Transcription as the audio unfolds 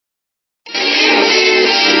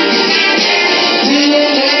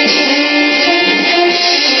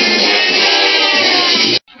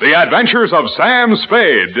Adventures of Sam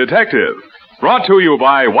Spade, Detective. Brought to you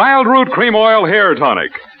by Wild Root Cream Oil Hair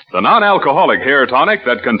Tonic, the non-alcoholic hair tonic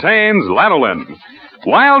that contains lanolin.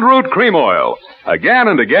 Wild Root Cream Oil. Again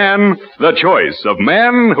and again, the choice of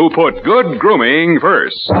men who put good grooming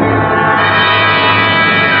first.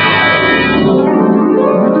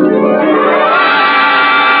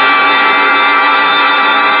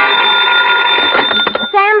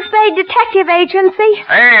 Sam Spade Detective Agency.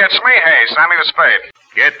 Hey, it's me, Sammy the Spade.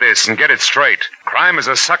 Get this and get it straight. Crime is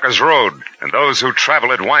a sucker's road, and those who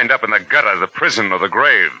travel it wind up in the gutter, the prison, or the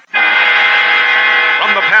grave.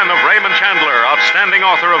 From the pen of Raymond Chandler, outstanding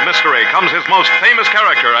author of mystery, comes his most famous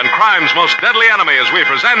character and crime's most deadly enemy as we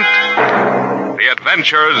present The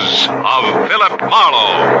Adventures of Philip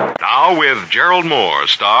Marlowe. Now with Gerald Moore,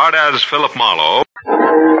 starred as Philip Marlowe.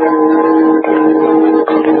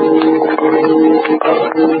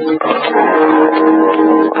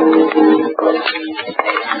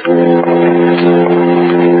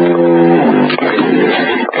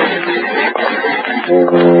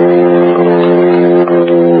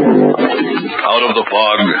 Out of the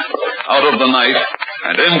fog, out of the night,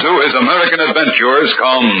 and into his American adventures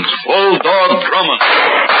comes Bulldog Drummond.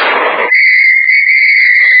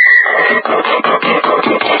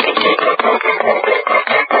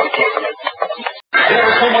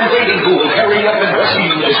 There's someone waiting who will hurry up and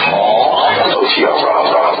rescue this call.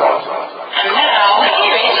 And now,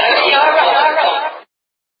 here's Otiara.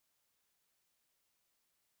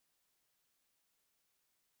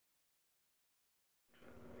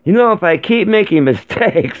 You know, if I keep making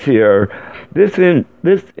mistakes here, this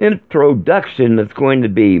introduction is going to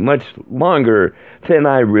be much longer than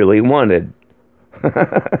I really wanted.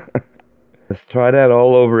 Let's try that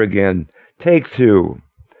all over again. Take 2.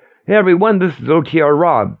 Hey everyone, this is OTR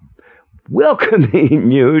Rob,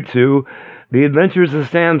 welcoming you to The Adventures of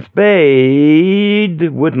Sam Spade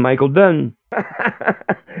with Michael Dunn.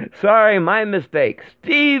 Sorry, my mistake.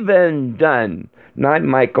 Stephen Dunn, not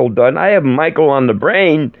Michael Dunn. I have Michael on the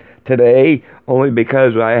brain today, only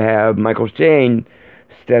because I have Michael Shane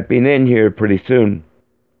stepping in here pretty soon.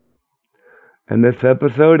 And this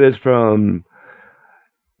episode is from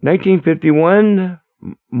 1951,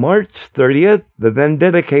 March 30th, The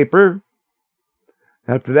Vendetta Caper.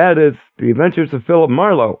 After that is The Adventures of Philip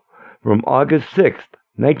Marlowe from August 6th,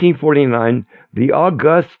 1949, The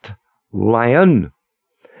August Lion.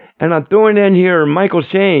 And I'm throwing in here Michael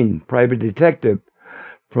Shane, Private Detective,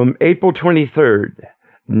 from April 23rd,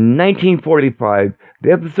 1945.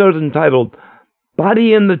 The episode is entitled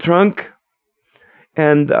Body in the Trunk,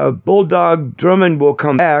 and Bulldog Drummond will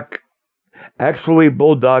come back. Actually,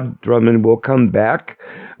 Bulldog Drummond will come back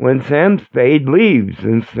when Sam Spade leaves,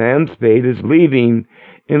 and Sam Spade is leaving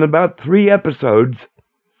in about 3 episodes.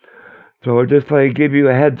 So I'll just give you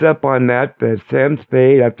a heads up on that Sam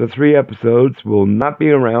Spade, after 3 episodes, will not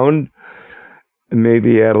be around.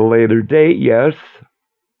 Maybe at a later date, yes.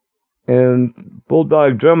 And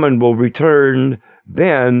Bulldog Drummond will return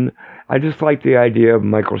then. I just like the idea of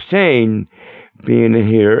Michael Shane being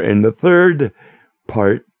here in the 3rd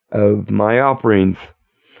part of my offerings.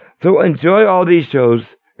 So enjoy all these shows,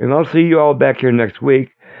 and I'll see you all back here next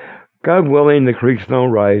week. God willing, the creeks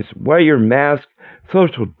don't rise. Wear your mask,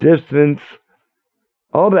 social distance,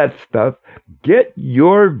 all that stuff. Get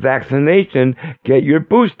your vaccination, get your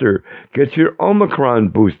booster, get your Omicron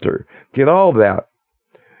booster, get all that.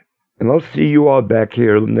 And I'll see you all back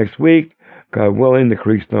here next week. God willing, the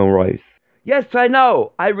creeks don't rise. Yes, I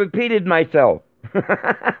know. I repeated myself.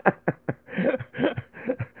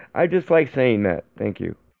 I just like saying that. Thank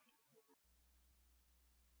you.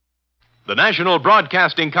 The National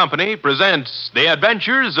Broadcasting Company presents The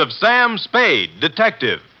Adventures of Sam Spade,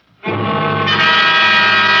 Detective.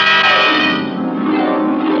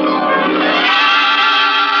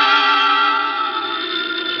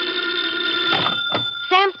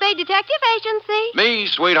 Sam Spade Detective Agency. Me,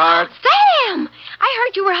 sweetheart. Sam! I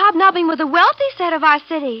heard you were hobnobbing with the wealthy set of our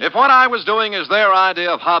city. If what I was doing is their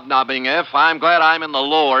idea of hobnobbing, I'm glad I'm in the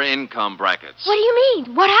lower income brackets. What do you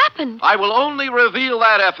mean? What happened? I will only reveal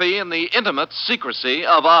that, Effie, in the intimate secrecy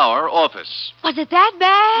of our office. Was it that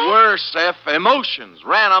bad? Worse, F. Emotions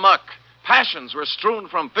ran amok. Passions were strewn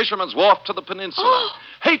from Fisherman's Wharf to the peninsula. Oh.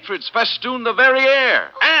 Hatreds festooned the very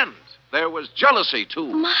air. And there was jealousy, too.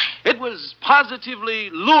 My. It was positively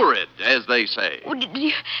lurid, as they say. Well, do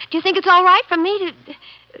you think it's all right for me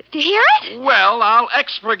to hear it? Well, I'll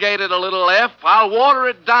expurgate it a little, F. I'll water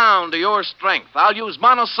it down to your strength. I'll use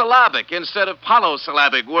monosyllabic instead of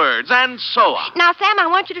polysyllabic words, and so on. Now, Sam, I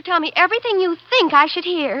want you to tell me everything you think I should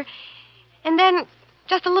hear. And then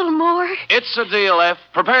Just a little more. It's a deal, F.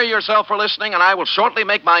 Prepare yourself for listening, and I will shortly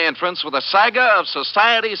make my entrance with a saga of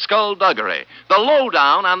society skullduggery, the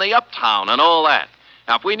lowdown on the uptown and all that.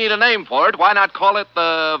 Now, if we need a name for it, why not call it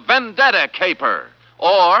the Vendetta Caper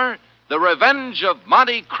or the Revenge of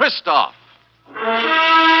Monte Christoph?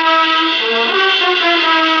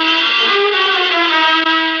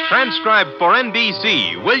 Transcribed for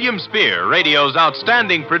NBC, William Spear, radio's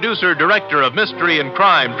outstanding producer-director of mystery and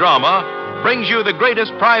crime drama, brings you the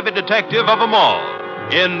greatest private detective of them all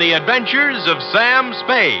in The Adventures of Sam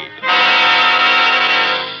Spade.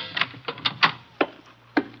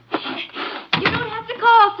 You don't have to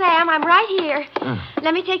call, Sam. I'm right here.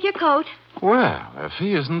 Let me take your coat. Well,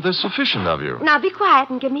 Effie, isn't this sufficient of you? Now be quiet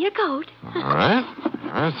and give me your coat. All right.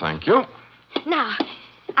 All right, thank you. Now,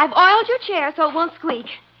 I've oiled your chair so it won't squeak.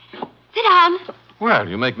 Sit down. Well,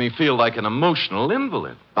 you make me feel like an emotional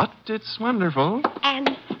invalid, but it's wonderful. And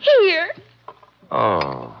here,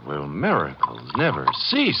 Oh, will miracles never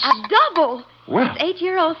cease? a double. Well, It's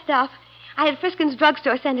 8-year-old stuff. I had Friskin's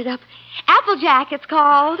drugstore send it up. Applejack, it's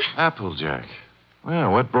called. Applejack.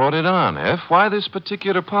 Well, what brought it on, F? Why this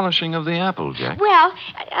particular polishing of the Applejack? Well,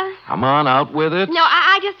 Come on, out with it. no,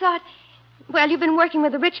 I just thought, well, you've been working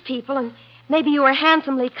with the rich people, and maybe you were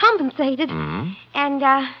handsomely compensated. Hmm? And,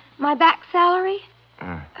 my back salary?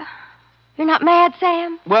 You're not mad,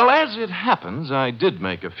 Sam? Well, as it happens, I did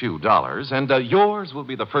make a few dollars, and yours will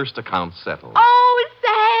be the first account settled. Oh,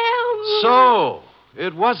 Sam! So,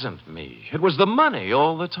 it wasn't me. It was the money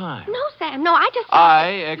all the time. No, Sam, no, I just... I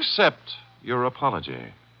accept your apology.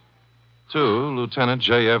 To Lieutenant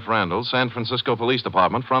J.F. Randall, San Francisco Police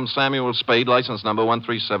Department, from Samuel Spade, license number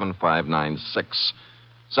 137596.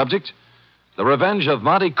 Subject, The Revenge of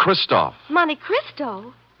Monte Christoph. Monte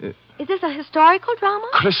Cristo? Is this a historical drama?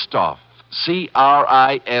 Christoph. Christoff.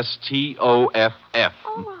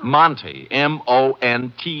 Oh. Monty.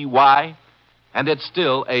 Monty. And it's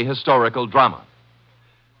still a historical drama.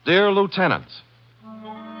 Dear Lieutenant,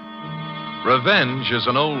 revenge is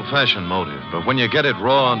an old-fashioned motive, but when you get it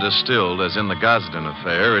raw and distilled, as in the Gosden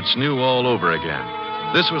affair, it's new all over again.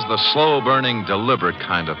 This was the slow-burning, deliberate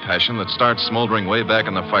kind of passion that starts smoldering way back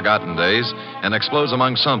in the forgotten days and explodes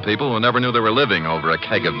among some people who never knew they were living over a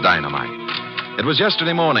keg of dynamite. It was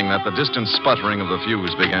yesterday morning that the distant sputtering of the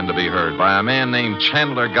fuse began to be heard by a man named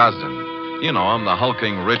Chandler Gosden. You know him, the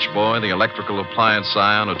hulking rich boy, the electrical appliance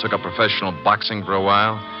scion who took up professional boxing for a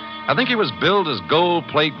while. I think he was billed as Gold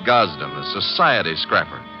Plate Gosden, a society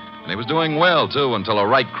scrapper. And he was doing well, too, until a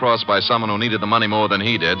right cross by someone who needed the money more than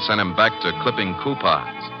he did sent him back to clipping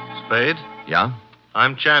coupons. Spade? Yeah?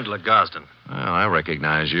 I'm Chandler Gosden. Well, I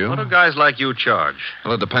recognize you. What do guys like you charge?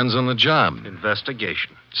 Well, it depends on the job.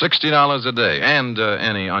 Investigation. $60 a day, and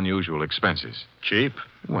any unusual expenses. Cheap?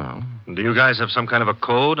 Well, Do you guys have some kind of a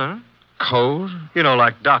code, huh? code? You know,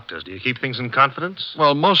 like doctors. Do you keep things in confidence?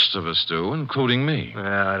 Well, most of us do, including me.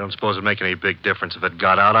 I don't suppose it'd make any big difference if it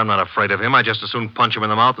got out. I'm not afraid of him. I just as soon punch him in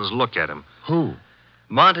the mouth as look at him. Who?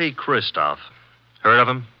 Monte Christoph. Heard of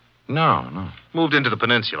him? No. Moved into the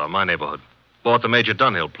peninsula, my neighborhood. Bought the Major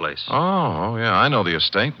Dunhill place. Oh, yeah, I know the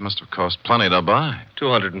estate. Must have cost plenty to buy.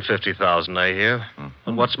 $250,000, I hear.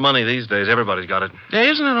 And what's money these days? Everybody's got it. Yeah,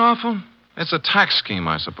 isn't it awful? It's a tax scheme,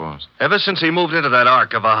 I suppose. Ever since he moved into that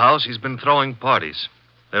ark of a house, he's been throwing parties.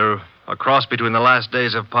 They're a cross between the last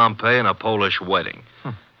days of Pompeii and a Polish wedding.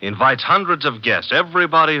 He invites hundreds of guests,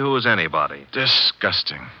 everybody who is anybody.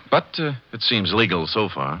 Disgusting. But it seems legal so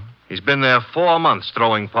far. He's been there 4 months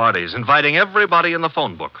throwing parties, inviting everybody in the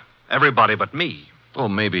phone book. Everybody but me. Well,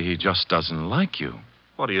 maybe he just doesn't like you.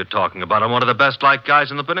 What are you talking about? I'm one of the best-liked guys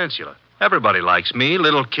in the peninsula. Everybody likes me,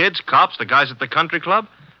 little kids, cops, the guys at the country club.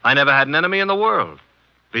 I never had an enemy in the world.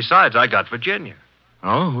 Besides, I got Virginia.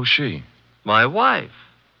 Oh, who's she? My wife.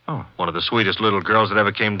 Oh. One of the sweetest little girls that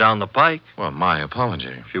ever came down the pike. Well, my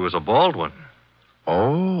apology. She was a bald one.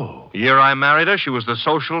 Oh. The year I married her, she was the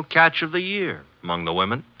social catch of the year among the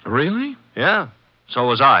women. Really? Yeah. So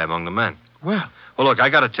was I among the men. Well, Look, I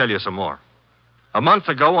got to tell you some more. A month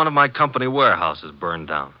ago, one of my company warehouses burned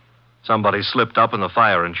down. Somebody slipped up and the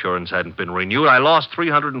fire insurance hadn't been renewed. I lost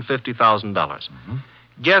 $350,000.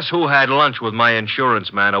 Guess who had lunch with my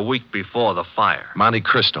insurance man a week before the fire? Monte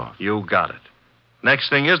Christoph. You got it.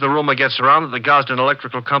 Next thing is, the rumor gets around that the Gosden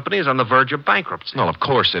Electrical Company is on the verge of bankruptcy. Well, of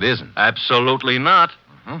course it isn't. Absolutely not.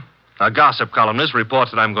 A gossip columnist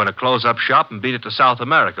reports that I'm going to close up shop and beat it to South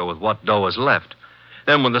America with what dough is left.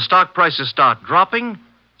 Then when the stock prices start dropping,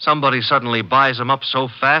 somebody suddenly buys them up so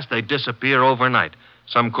fast they disappear overnight.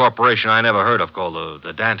 Some corporation I never heard of called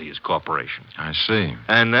the Dantes Corporation. I see.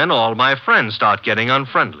 And then all my friends start getting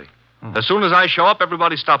unfriendly. As soon as I show up,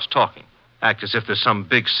 everybody stops talking. Act as if there's some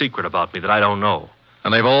big secret about me that I don't know.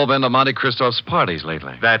 And they've all been to Monte Cristo's parties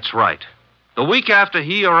lately. That's right. The week after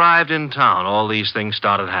he arrived in town, all these things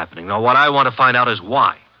started happening. Now, what I want to find out is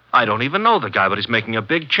why. I don't even know the guy, but he's making a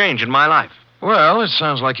big change in my life. Well, it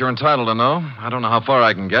sounds like you're entitled to know. I don't know how far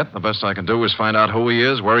I can get. The best I can do is find out who he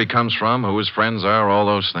is, where he comes from, who his friends are, all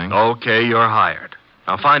those things. Okay, you're hired.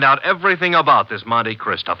 Now find out everything about this Monte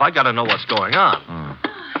Cristo. I got to know what's going on.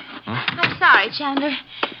 I'm sorry, Chandler.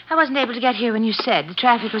 I wasn't able to get here when you said. The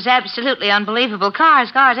traffic was absolutely unbelievable.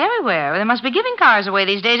 Cars everywhere. They must be giving cars away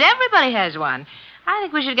these days. Everybody has one. I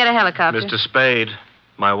think we should get a helicopter. Mr. Spade,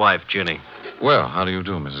 my wife, Ginny. Well, how do you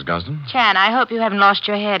do, Mrs. Gosden? Chan, I hope you haven't lost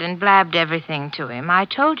your head and blabbed everything to him. I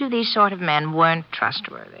told you these sort of men weren't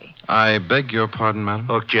trustworthy. I beg your pardon, madam?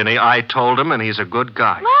 Look, Ginny, I told him, and he's a good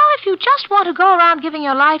guy. Well, if you just want to go around giving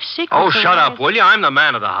your life secrets... Oh, shut up, will you? I'm the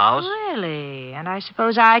man of the house. Really? And I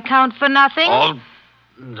suppose I count for nothing?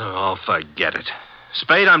 Oh, forget it.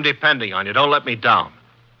 Spade, I'm depending on you. Don't let me down.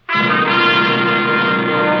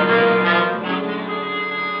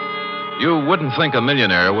 You wouldn't think a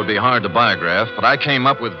millionaire would be hard to biograph, but I came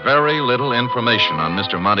up with very little information on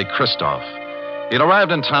Mr. Monte Cristo. He'd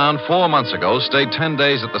arrived in town 4 months ago, stayed 10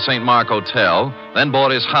 days at the St. Mark Hotel, then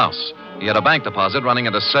bought his house. He had a bank deposit running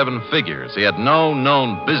into 7 figures. He had no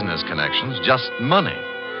known business connections, just money.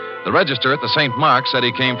 The register at the St. Mark said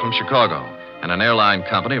he came from Chicago, and an airline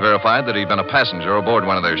company verified that he'd been a passenger aboard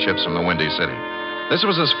one of their ships from the Windy City. This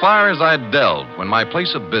was as far as I'd delved when my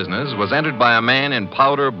place of business was entered by a man in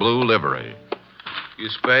powder blue livery. You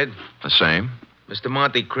Spade? The same. Mr.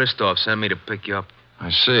 Monte Cristo sent me to pick you up. I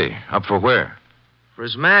see. Up for where? For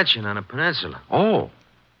his mansion on the peninsula. Oh.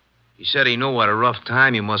 He said he knew what a rough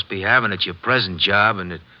time you must be having at your present job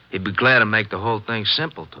and that he'd be glad to make the whole thing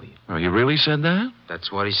simple to you. Oh, you really said that?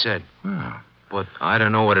 That's what he said. Oh. But I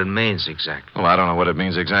don't know what it means exactly. Well, I don't know what it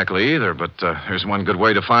means exactly either, but there's one good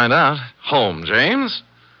way to find out. Home, James?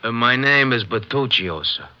 My name is Bertuccio,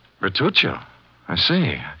 sir. Bertuccio? I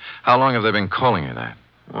see. How long have they been calling you that?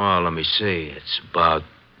 Well, let me see. It's about...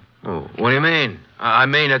 Oh, what do you mean? I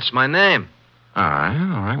mean, it's my name. All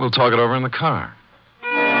right. We'll talk it over in the car.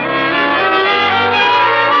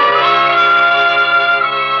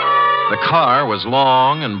 The car was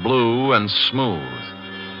long and blue and smooth.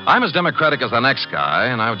 I'm as democratic as the next guy,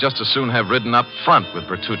 and I would just as soon have ridden up front with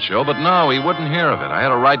Bertuccio, but no, he wouldn't hear of it. I had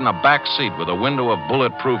to ride in a back seat with a window of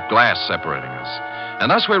bulletproof glass separating us. And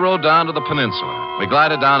thus we rode down to the peninsula. We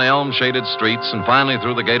glided down elm-shaded streets and finally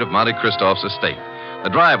through the gate of Monte Cristo's estate. The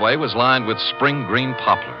driveway was lined with spring green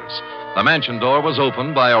poplars. The mansion door was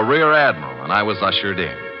opened by a rear admiral, and I was ushered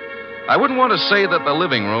in. I wouldn't want to say that the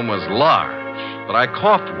living room was large, but I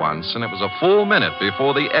coughed once, and it was a full minute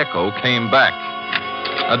before the echo came back.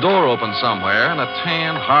 A door opened somewhere, and a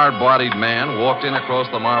tan, hard-bodied man walked in across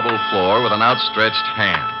the marble floor with an outstretched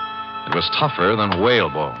hand. It was tougher than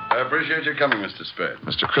whalebone. I appreciate your coming, Mr. Spade.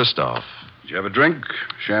 Mr. Christoph. Did you have a drink?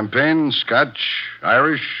 Champagne, Scotch,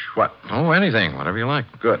 Irish, what? Oh, anything, whatever you like.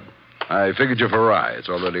 Good. I figured you for rye. It's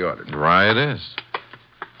already ordered. Rye it is.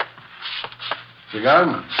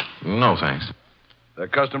 Cigar? No, thanks. They're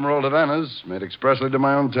custom rolled Havanas, made expressly to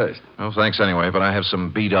my own taste. Oh, thanks anyway, but I have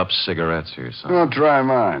some beat-up cigarettes here, son. Oh, try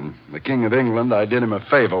mine. The King of England, I did him a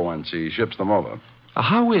favor once. He ships them over.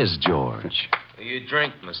 How is George? You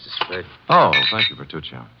drink, Mr. Spade. Oh, thank you,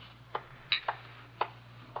 Bertuccio.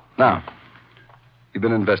 Now, you've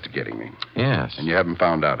been investigating me. Yes. And you haven't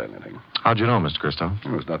found out anything. How'd you know, Mr. Christo?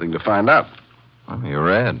 There was nothing to find out. Well, you're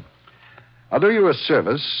red. I'll do you a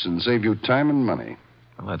service and save you time and money.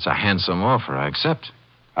 Well, that's a handsome offer. I accept.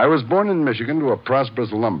 I was born in Michigan to a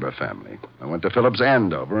prosperous lumber family. I went to Phillips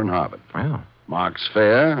Andover and Harvard. Well. Marks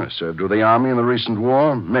Fair. I served with the Army in the recent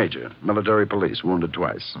war. Major, military police, wounded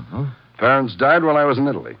twice. Parents died while I was in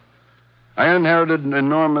Italy. I inherited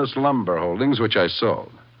enormous lumber holdings, which I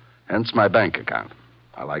sold. Hence my bank account.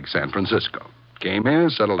 I like San Francisco. Came here,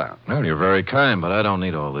 settled down. Well, you're very kind, but I don't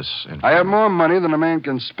need all this information. I have more money than a man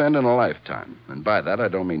can spend in a lifetime. And by that, I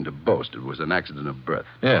don't mean to boast. It was an accident of birth.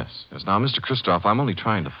 Yes. Now, Mr. Christoph, I'm only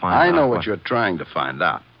trying to find out. I know what you're trying to find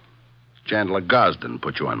out. Chandler Gosden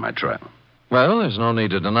put you on my trail. Well, there's no need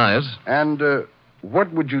to deny it. And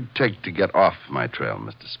what would you take to get off my trail,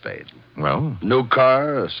 Mr. Spade? Well? New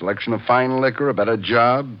car, a selection of fine liquor, a better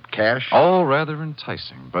job, cash? All rather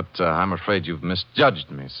enticing, but I'm afraid you've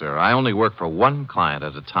misjudged me, sir. I only work for one client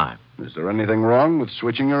at a time. Is there anything wrong with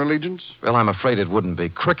switching your allegiance? Well, I'm afraid it wouldn't be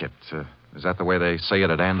cricket. Is that the way they say it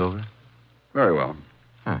at Andover? Very well.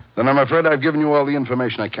 Huh. Then I'm afraid I've given you all the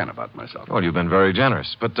information I can about myself. Well, you've been very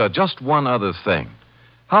generous. But just one other thing.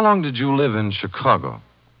 How long did you live in Chicago?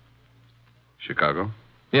 Chicago?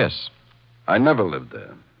 Yes. I never lived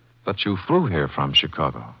there. But you flew here from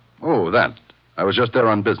Chicago. Oh, that. I was just there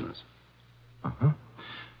on business. Uh-huh.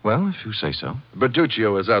 Well, if you say so.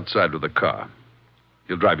 Bertuccio is outside with a car.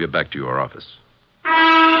 He'll drive you back to your office. And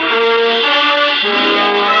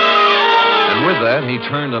with that, he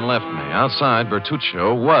turned and left me. Outside,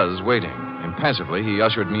 Bertuccio was waiting. Impassively, he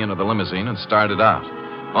ushered me into the limousine and started out.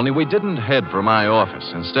 Only we didn't head for my office.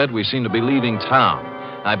 Instead, we seemed to be leaving town.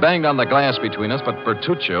 I banged on the glass between us, but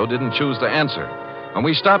Bertuccio didn't choose to answer. When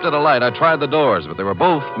we stopped at a light, I tried the doors, but they were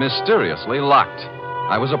both mysteriously locked.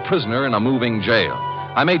 I was a prisoner in a moving jail.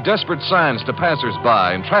 I made desperate signs to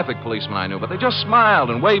passers-by and traffic policemen I knew, but they just smiled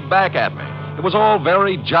and waved back at me. It was all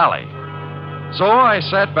very jolly. So I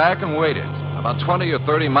sat back and waited. About 20 or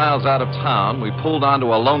 30 miles out of town, we pulled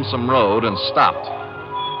onto a lonesome road and stopped.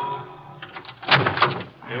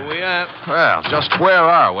 Here we are. Well, just where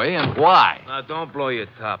are we and why? Now, don't blow your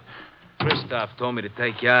top. Christoph told me to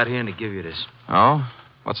take you out here and to give you this. Oh?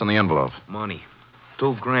 What's in the envelope? Money.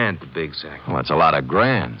 $2,000 to be exact. Well, that's a lot of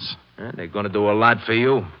grands. They're going to do a lot for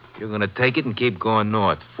you. You're going to take it and keep going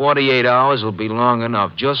north. 48 hours will be long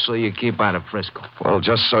enough just so you keep out of Frisco. Well,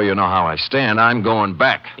 just so you know how I stand, I'm going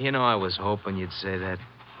back. You know, I was hoping you'd say that.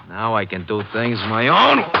 Now I can do things my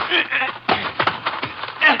own.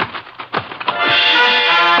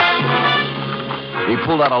 He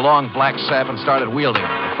pulled out a long black sap and started wielding it.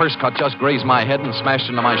 The first cut just grazed my head and smashed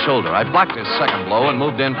into my shoulder. I blocked his second blow and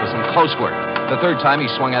moved in for some close work. The third time he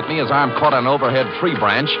swung at me, his arm caught an overhead tree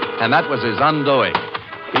branch, and that was his undoing.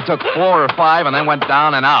 He took 4 or 5 and then went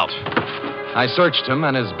down and out. I searched him,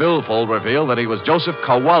 and his billfold revealed that he was Joseph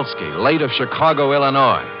Kowalski, late of Chicago,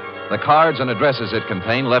 Illinois. The cards and addresses it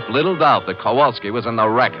contained left little doubt that Kowalski was in the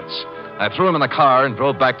rackets. I threw him in the car and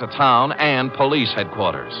drove back to town and police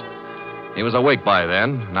headquarters. He was awake by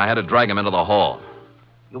then, and I had to drag him into the hall.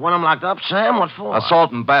 You want him locked up, Sam? What for?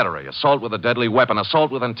 Assault and battery, assault with a deadly weapon,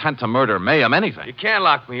 assault with intent to murder, mayhem, anything. You can't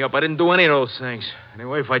lock me up. I didn't do any of those things.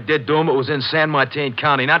 Anyway, if I did do them, it was in San Martin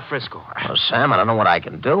County, not Frisco. Well, Sam, I don't know what I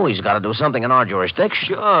can do. He's got to do something in our jurisdiction.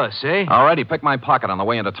 Sure, see? All right, he picked my pocket on the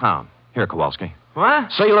way into town. Here, Kowalski.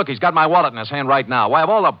 What? See, look, he's got my wallet in his hand right now. Why, of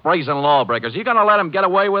all the brazen lawbreakers, you going to let him get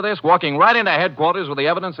away with this, walking right into headquarters with the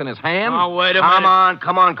evidence in his hand? Oh, wait a minute.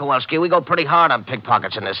 Come on, Kowalski. We go pretty hard on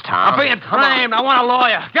pickpockets in this town. I'm being framed. I want a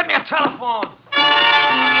lawyer. Get me a telephone.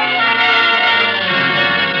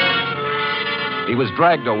 He was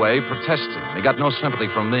dragged away, protesting. He got no sympathy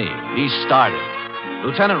from me. He started.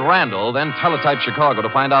 Lieutenant Randall then teletyped Chicago to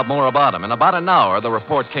find out more about him. In about an hour, the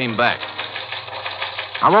report came back.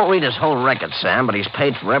 I won't read his whole record, Sam, but he's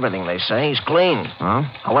paid for everything, they say. He's clean. Huh?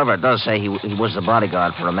 However, it does say he was the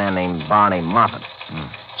bodyguard for a man named Barney Moffat.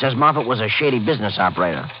 It says Moffat was a shady business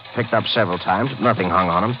operator. Picked up several times, but nothing hung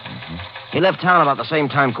on him. He left town about the same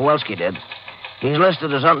time Kowalski did. He's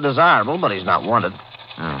listed as undesirable, but he's not wanted.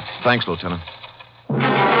 Oh, thanks, Lieutenant.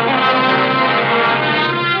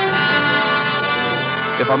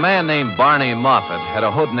 If a man named Barney Moffat had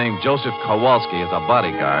a hood named Joseph Kowalski as a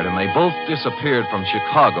bodyguard, and they both disappeared from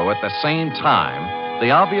Chicago at the same time,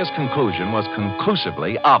 the obvious conclusion was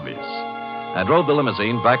conclusively obvious. I drove the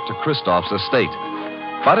limousine back to Christoph's estate.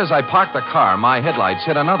 But as I parked the car, my headlights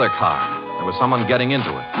hit another car. There was someone getting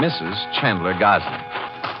into it, Mrs. Chandler Gosling.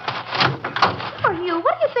 Who are you?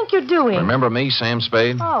 What do you think you're doing? Remember me, Sam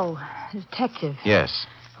Spade? Oh, detective. Yes.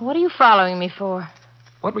 What are you following me for?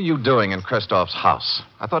 What were you doing in Christoph's house?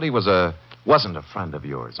 I thought he wasn't a friend of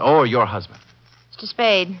yours, or your husband. Mr.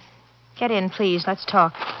 Spade, get in, please. Let's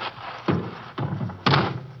talk.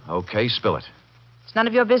 Okay, spill it. It's none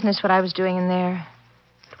of your business what I was doing in there.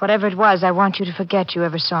 But whatever it was, I want you to forget you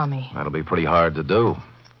ever saw me. That'll be pretty hard to do.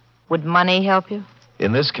 Would money help you?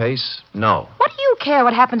 In this case, no. What do you care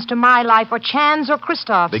what happens to my life or Chan's or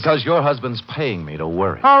Christoph's? Because your husband's paying me to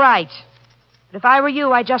worry. All right. But if I were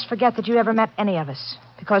you, I'd just forget that you ever met any of us.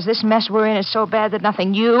 Because this mess we're in is so bad that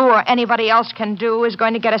nothing you or anybody else can do is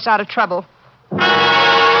going to get us out of trouble. With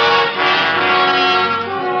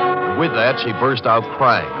that, she burst out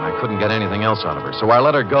crying, and I couldn't get anything else out of her. So I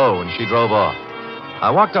let her go, and she drove off.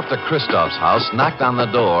 I walked up to Christoph's house, knocked on the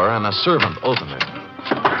door, and a servant opened it.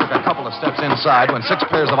 I took a couple of steps inside when 6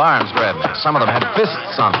 pairs of arms grabbed me. Some of them had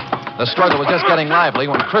fists on them. The struggle was just getting lively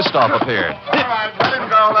when Christoph appeared. All right, let him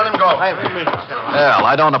go, let him go. Well,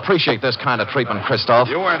 I don't appreciate this kind of treatment, Christoph.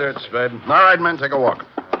 You earned it, Spade. All right, men, take a walk.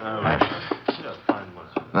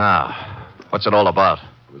 Now, what's it all about?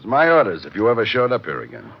 It was my orders if you ever showed up here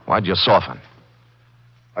again. Why'd you soften?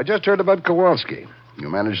 I just heard about Kowalski. You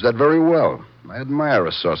managed that very well. I admire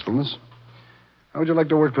resourcefulness. How would you like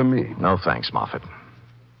to work for me? No thanks, Moffat.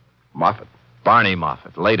 Moffat? Barney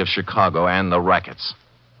Moffat, late of Chicago and the rackets.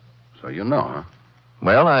 So you know, huh?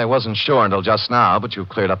 Well, I wasn't sure until just now, but you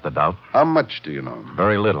cleared up the doubt. How much do you know?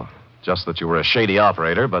 Very little. Just that you were a shady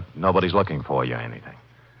operator, but nobody's looking for you or anything.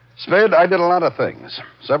 Spade, I did a lot of things.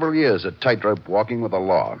 Several years at tightrope walking with the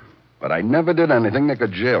law. But I never did anything they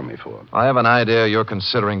could jail me for. I have an idea you're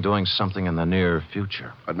considering doing something in the near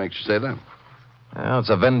future. What makes you say that? Well, it's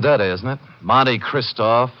a vendetta, isn't it? Monte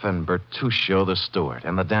Christoph and Bertuccio the Steward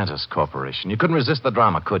and the Dentist Corporation. You couldn't resist the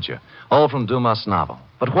drama, could you? All from Dumas' novel.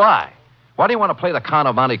 But why? Why do you want to play the Count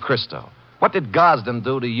of Monte Cristo? What did Gosden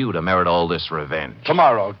do to you to merit all this revenge?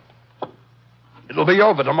 Tomorrow. It'll be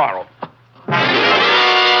over tomorrow.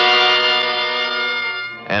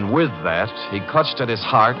 And with that, he clutched at his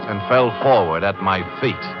heart and fell forward at my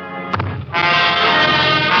feet.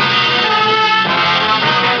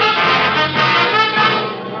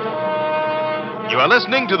 You are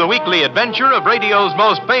listening to the weekly adventure of radio's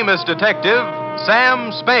most famous detective,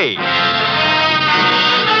 Sam Spade.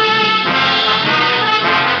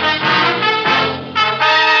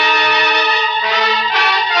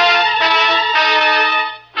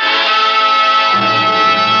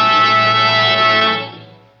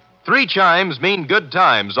 Three chimes mean good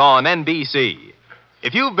times on NBC.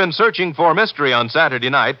 If you've been searching for mystery on Saturday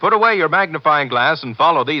night, put away your magnifying glass and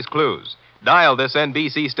follow these clues. Dial this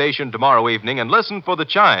NBC station tomorrow evening and listen for the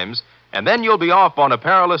chimes, and then you'll be off on a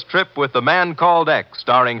perilous trip with The Man Called X,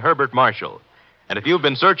 starring Herbert Marshall. And if you've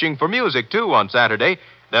been searching for music, too, on Saturday,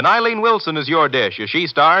 then Eileen Wilson is your dish as she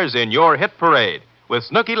stars in Your Hit Parade with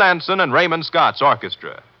Snooky Lanson and Raymond Scott's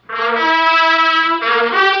orchestra.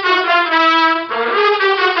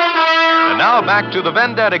 And now back to the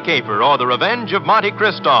Vendetta Caper, or The Revenge of Monte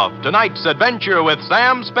Christoph, tonight's adventure with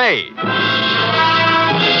Sam Spade.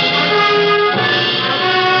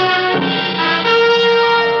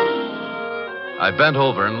 I bent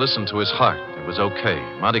over and listened to his heart. It was okay.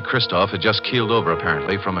 Monte Christoph had just keeled over,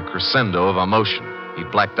 apparently, from a crescendo of emotion. He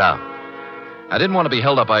blacked out. I didn't want to be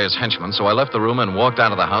held up by his henchmen, so I left the room and walked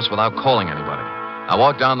out of the house without calling anybody. I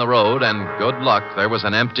walked down the road, and good luck, there was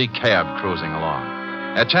an empty cab cruising along.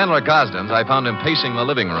 At Chandler Gosden's, I found him pacing the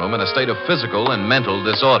living room in a state of physical and mental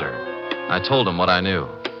disorder. I told him what I knew.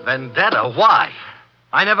 Vendetta? Why?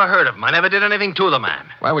 I never heard of him. I never did anything to the man.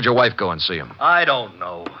 Why would your wife go and see him? I don't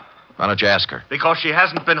know. Why don't you ask her? Because she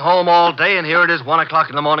hasn't been home all day, and here it is, 1 o'clock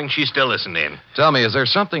in the morning. She still isn't in. Tell me, is there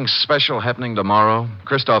something special happening tomorrow?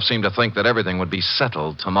 Christoph seemed to think that everything would be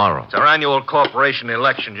settled tomorrow. It's our annual corporation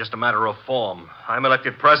election, just a matter of form. I'm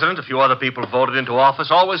elected president. A few other people voted into office,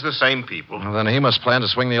 always the same people. Well, then he must plan to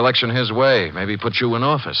swing the election his way. Maybe put you in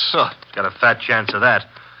office. Got a fat chance of that.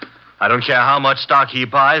 I don't care how much stock he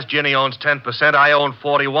buys. Ginny owns 10%. I own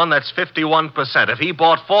 41. That's 51%. If he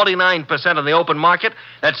bought 49% in the open market,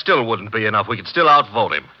 that still wouldn't be enough. We could still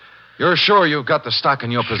outvote him. You're sure you've got the stock in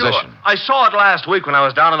your possession? Sure. I saw it last week when I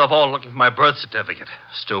was down in the vault looking for my birth certificate.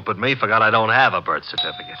 Stupid me. Forgot I don't have a birth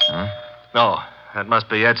certificate. Huh? No, that must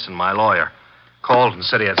be Edson, my lawyer. Called and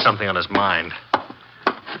said he had something on his mind.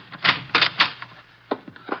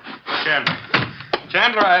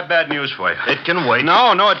 Chandler, I have bad news for you. It can wait.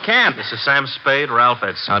 No, it can't. This is Sam Spade, Ralph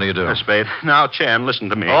Edson. How do you do? Spade. Now, Chan, listen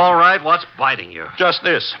to me. All right, what's biting you? Just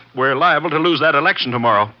this. We're liable to lose that election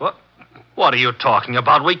tomorrow. What are you talking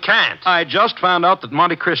about? We can't. I just found out that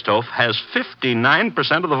Monte Christoph has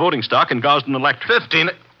 59% of the voting stock in Gosden Electric.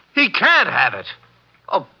 15? He can't have it.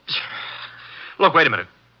 Oh, look, wait a minute.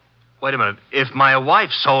 If my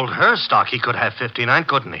wife sold her stock, he could have 59,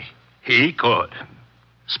 couldn't he? He could.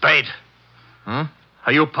 Spade. Hmm?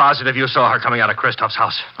 Are you positive you saw her coming out of Christoph's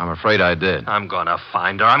house? I'm afraid I did. I'm gonna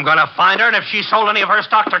find her. And if she sold any of her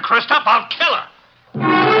stock to Christoph, I'll kill her.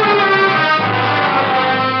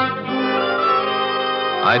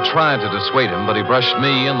 I tried to dissuade him, but he brushed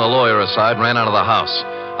me and the lawyer aside and ran out of the house.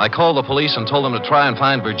 I called the police and told them to try and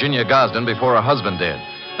find Virginia Gosden before her husband did.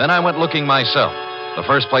 Then I went looking myself. The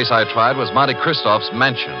first place I tried was Monte Christoph's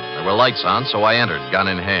mansion. There were lights on, so I entered, gun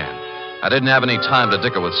in hand. I didn't have any time to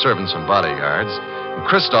dicker with servants and bodyguards. And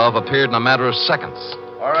Christoph appeared in a matter of seconds.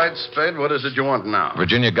 All right, Spade, what is it you want now?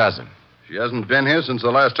 Virginia Gosden. She hasn't been here since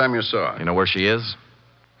the last time you saw her. You know where she is?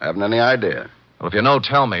 I haven't any idea. Well, if you know,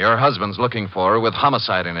 tell me. Her husband's looking for her with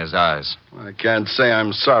homicide in his eyes. I can't say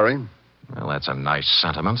I'm sorry. Well, that's a nice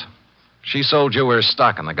sentiment. She sold you her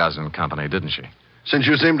stock in the Gosden Company, didn't she? Since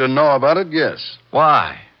you seem to know about it, yes.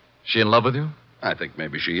 Why? She in love with you? I think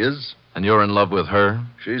maybe she is. And you're in love with her?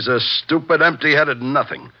 She's a stupid, empty-headed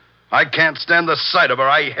nothing. I can't stand the sight of her.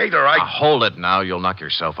 I hate her. Now, hold it now. You'll knock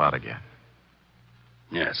yourself out again.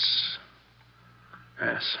 Yes.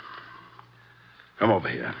 Come over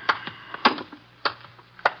here.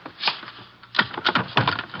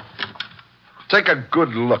 Take a good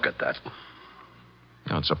look at that.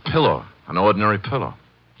 No, it's a pillow. An ordinary pillow.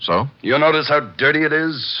 So? You notice how dirty it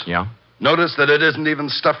is? Yeah. Notice that it isn't even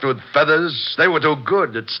stuffed with feathers. They were too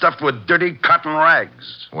good. It's stuffed with dirty cotton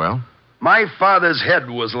rags. Well? My father's head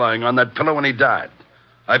was lying on that pillow when he died.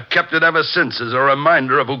 I've kept it ever since as a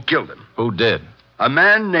reminder of who killed him. Who did? A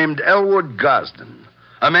man named Elwood Gosden.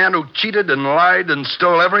 A man who cheated and lied and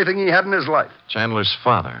stole everything he had in his life. Chandler's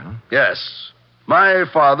father, huh? Yes. My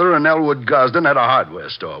father and Elwood Gosden had a hardware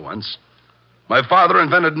store once. My father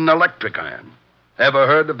invented an electric iron. Ever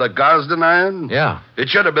heard of the Gosden iron? Yeah. It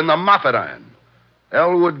should have been the Moffat iron.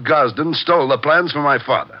 Elwood Gosden stole the plans from my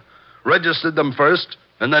father, registered them first,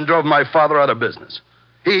 and then drove my father out of business.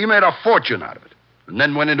 He made a fortune out of it, and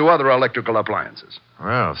then went into other electrical appliances.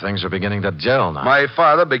 Well, things are beginning to gel now. My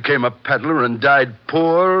father became a peddler and died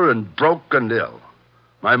poor and broke and ill.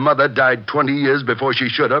 My mother died 20 years before she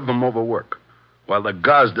should have from overwork, while the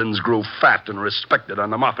Gosdens grew fat and respected on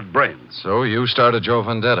the Moffat brains. So you started your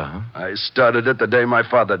vendetta, huh? I started it the day my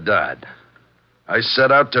father died. I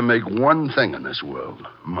set out to make one thing in this world,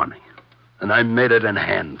 money. And I made it in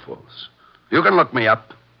handfuls. You can look me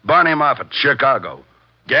up. Barney Moffat, Chicago.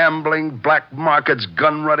 Gambling, black markets,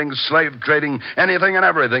 gun running, slave trading, anything and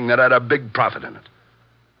everything that had a big profit in it.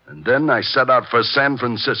 And then I set out for San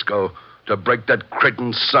Francisco to break that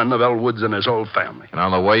Creighton son of Elwood's and his whole family. And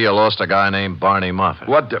on the way, you lost a guy named Barney Moffat.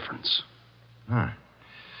 What difference?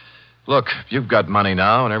 Look, you've got money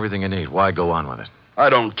now and everything you need. Why go on with it? I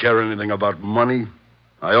don't care anything about money.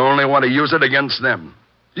 I only want to use it against them.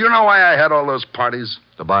 Do you know why I had all those parties?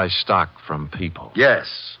 To buy stock from people.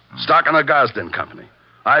 Yes. Stock in the Gosden Company.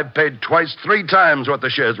 I've paid twice, 3 times what the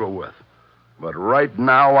shares were worth. But right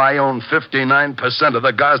now, I own 59% of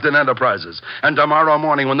the Gosden Enterprises. And tomorrow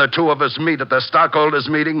morning, when the two of us meet at the stockholders'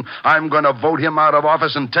 meeting, I'm going to vote him out of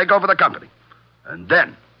office and take over the company. And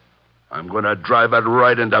then, I'm going to drive it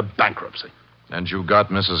right into bankruptcy. And you got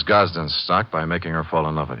Mrs. Gosden's stock by making her fall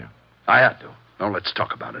in love with you. I had to. Don't let's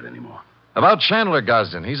talk about it anymore. About Chandler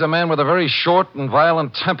Gosden, he's a man with a very short and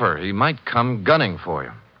violent temper. He might come gunning for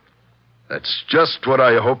you. That's just what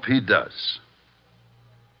I hope he does.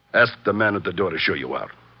 Ask the man at the door to show you out.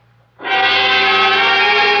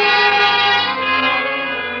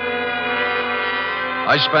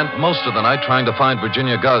 I spent most of the night trying to find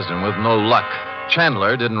Virginia Gosden with no luck.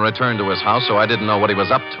 Chandler didn't return to his house, so I didn't know what he was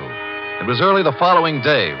up to. It was early the following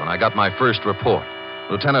day when I got my first report.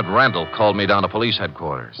 Lieutenant Randall called me down to police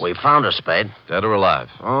headquarters. We found her, Spade. Dead or alive?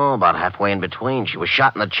 Oh, about halfway in between. She was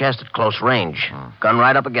shot in the chest at close range. Gun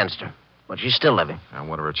right up against her. But she's still living. And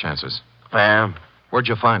what are her chances? Fair. Where'd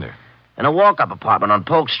you find her? In a walk-up apartment on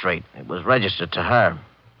Polk Street. It was registered to her.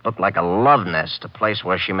 Looked like a love nest, a place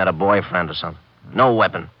where she met a boyfriend or something. No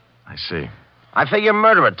weapon. I see. I figure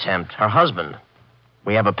murder attempt, her husband.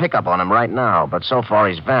 We have a pickup on him right now, but so far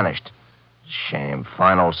he's vanished. Shame,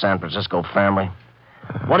 fine old San Francisco family.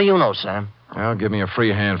 What do you know, Sam? Well, give me a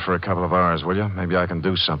free hand for a couple of hours, will you? Maybe I can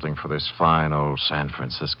do something for this fine old San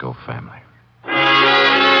Francisco family.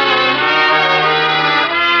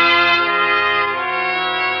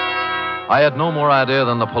 I had no more idea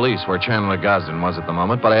than the police where Chandler Gosden was at the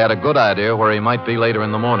moment, but I had a good idea where he might be later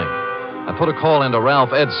in the morning. I put a call into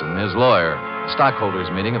Ralph Edson, his lawyer. The stockholders'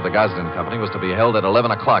 meeting of the Gosden Company was to be held at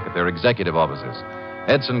 11 o'clock at their executive offices.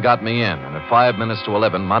 Edson got me in, and at 5 minutes to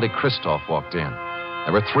 11, Monty Christoph walked in.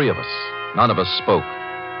 There were 3 of us. None of us spoke.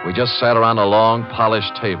 We just sat around a long,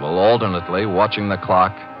 polished table, alternately watching the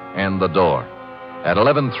clock and the door. At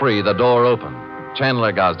 11:03, the door opened.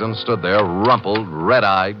 Chandler Gosden stood there, rumpled,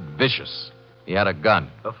 red-eyed, vicious. He had a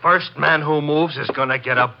gun. The first man who moves is going to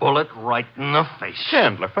get a bullet right in the face.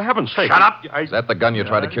 Chandler, for heaven's sake. Shut up. Is that the gun you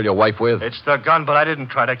tried to kill your wife with? It's the gun, but I didn't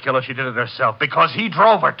try to kill her. She did it herself because he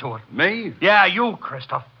drove her to it. Me? Yeah, you,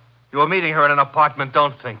 Christoph. You were meeting her in an apartment.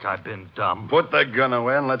 Don't think I've been dumb. Put the gun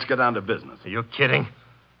away and let's get down to business. Are you kidding?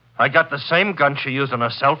 I got the same gun she used on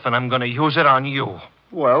herself, and I'm going to use it on you.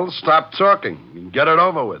 Well, stop talking and get it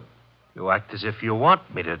over with. You act as if you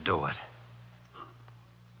want me to do it.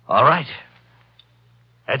 All right.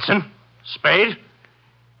 Edson, Spade,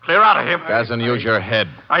 clear out of here. Gosden, use your head.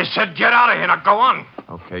 I said get out of here. Now go on.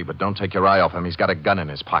 Okay, but don't take your eye off him. He's got a gun in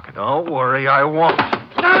his pocket. Don't worry, I won't.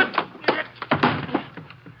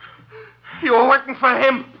 You were working for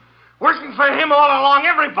him. Working for him all along.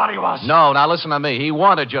 Everybody was. No, now listen to me. He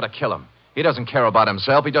wanted you to kill him. He doesn't care about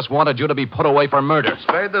himself. He just wanted you to be put away for murder.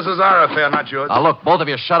 Spade, this is our affair, not yours. Now, look, both of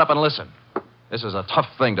you shut up and listen. This is a tough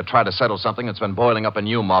thing to try to settle something that's been boiling up in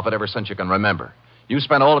you, Moffat, ever since you can remember. You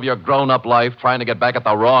spent all of your grown-up life trying to get back at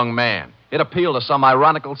the wrong man. It appealed to some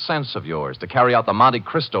ironical sense of yours to carry out the Monte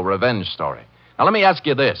Cristo revenge story. Now, let me ask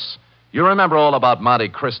you this. You remember all about Monte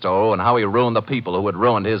Cristo and how he ruined the people who had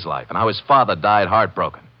ruined his life and how his father died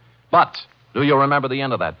heartbroken. But do you remember the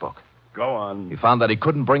end of that book? Go on. He found that he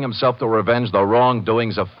couldn't bring himself to revenge the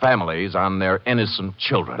wrongdoings of families on their innocent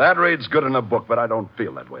children. That reads good in a book, but I don't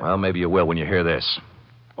feel that way. Well, maybe you will when you hear this.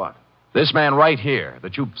 What? This man right here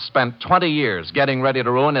that you've spent 20 years getting ready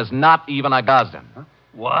to ruin is not even a Gosden. Huh?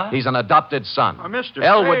 What? He's an adopted son. Mr.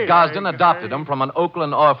 Elwood Spade, Gosden adopted him from an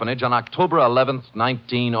Oakland orphanage on October 11th,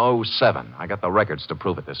 1907. I got the records to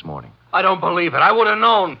prove it this morning. I don't believe it. I would have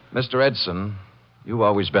known. Mr. Edson, you've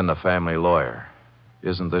always been the family lawyer.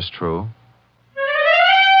 Isn't this true?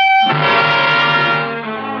 It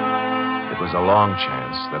was a long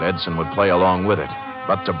chance that Edson would play along with it.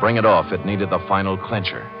 But to bring it off, it needed the final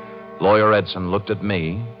clincher. Lawyer Edson looked at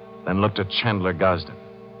me, then looked at Chandler Gosden.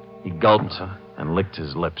 He gulped and licked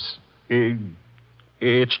his lips.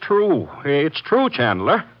 It's true. It's true,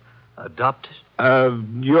 Chandler. Adopted?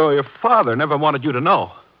 Your father never wanted you to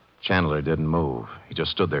know. Chandler didn't move. He just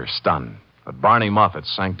stood there stunned. But Barney Moffett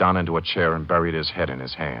sank down into a chair and buried his head in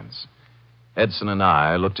his hands. Edson and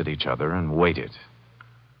I looked at each other and waited.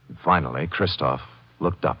 And finally, Christoph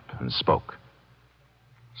looked up and spoke.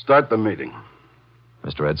 Start the meeting.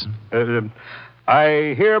 Mr. Edson?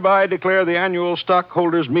 I hereby declare the annual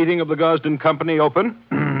stockholders' meeting of the Gosden Company open.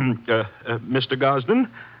 Mr. Gosden?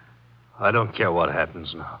 I don't care what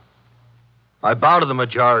happens now. I bow to the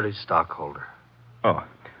majority stockholder. Oh.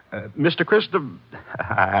 Mr. Christopher...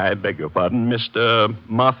 I beg your pardon, Mr.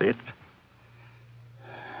 Moffett?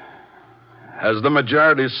 As the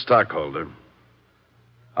majority stockholder,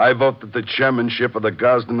 I vote that the chairmanship of the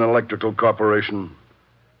Gosden Electrical Corporation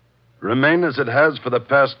remain as it has for the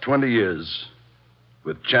past 20 years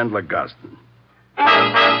with Chandler Gosden.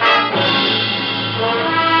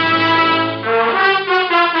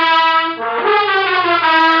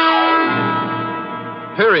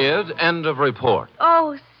 Period. End of report.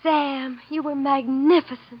 Oh, Sam, you were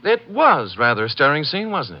magnificent. It was rather a stirring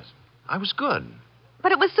scene, wasn't it? I was good.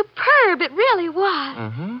 But it was superb. It really was.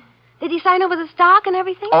 Mm-hmm. Did he sign over the stock and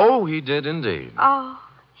everything? Oh, he did indeed. Oh.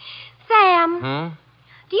 Sam,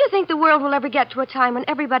 do you think the world will ever get to a time when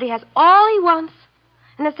everybody has all he wants?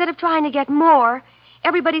 And instead of trying to get more,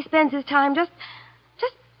 everybody spends his time just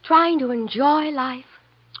trying to enjoy life?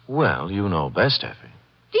 Well, you know best, Effie.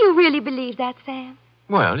 Do you really believe that, Sam?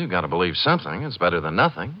 Well, you've got to believe something. It's better than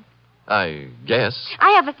nothing. I guess.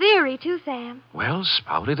 I have a theory, too, Sam. Well,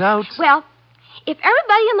 spout it out. Well, if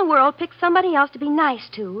everybody in the world picks somebody else to be nice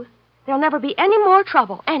to, there'll never be any more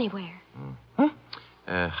trouble anywhere.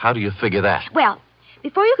 How do you figure that? Well,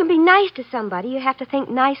 before you can be nice to somebody, you have to think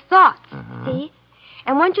nice thoughts, see?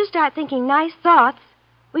 And once you start thinking nice thoughts,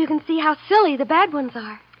 well, you can see how silly the bad ones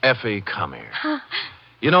are. Effie, come here.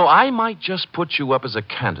 You know, I might just put you up as a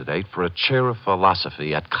candidate for a chair of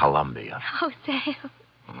philosophy at Columbia. Oh, Sam.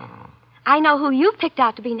 I know who you picked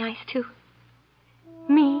out to be nice to.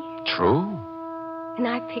 Me. True? And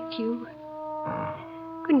I picked you.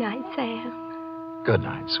 Good night, Sam. Good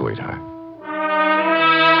night, sweetheart.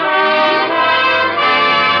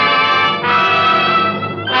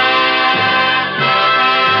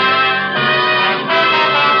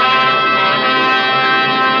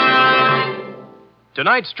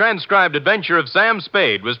 Tonight's transcribed adventure of Sam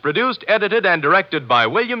Spade was produced, edited, and directed by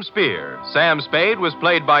William Spear. Sam Spade was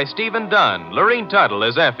played by Stephen Dunn, Lorene Tuttle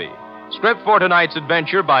as Effie. Script for tonight's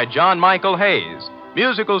adventure by John Michael Hayes.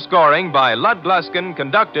 Musical scoring by Lud Gluskin,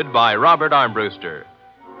 conducted by Robert Armbruster.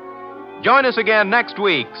 Join us again next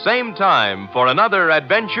week, same time, for another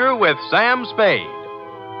adventure with Sam Spade.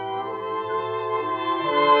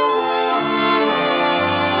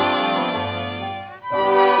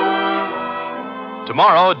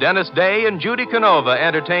 Tomorrow, Dennis Day and Judy Canova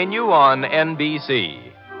entertain you on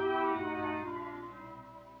NBC.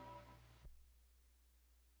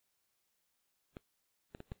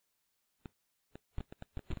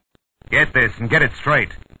 Get this and get it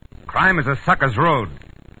straight. Crime is a sucker's road,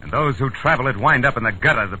 and those who travel it wind up in the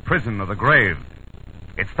gutter, the prison, or the grave.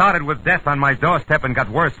 It started with death on my doorstep and got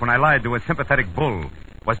worse when I lied to a sympathetic bull,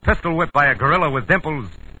 was pistol whipped by a gorilla with dimples,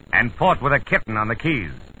 and fought with a kitten on the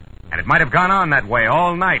Keys. And it might have gone on that way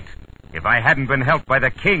all night if I hadn't been helped by the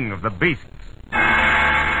king of the beasts.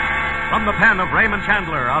 From the pen of Raymond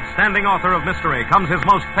Chandler, outstanding author of mystery, comes his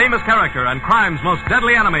most famous character and crime's most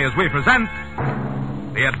deadly enemy as we present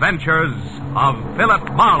The Adventures of Philip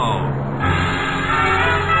Marlowe.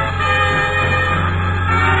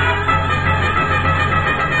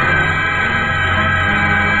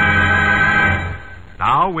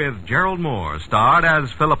 Now, with Gerald Moore, starred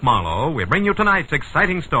as Philip Marlowe, we bring you tonight's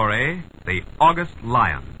exciting story, The August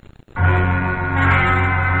Lion.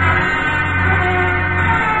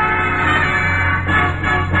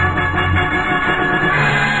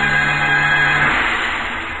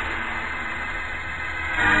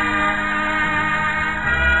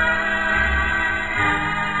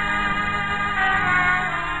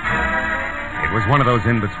 It was one of those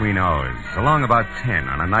in-between hours, along about 10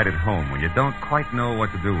 on a night at home when you don't quite know what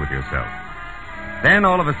to do with yourself. Then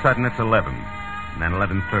all of a sudden it's 11, and then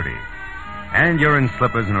 11:30. And you're in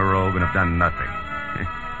slippers and a robe and have done nothing.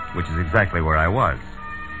 Which is exactly where I was.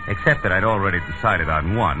 Except that I'd already decided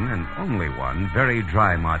on one, and only one, very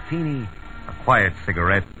dry martini, a quiet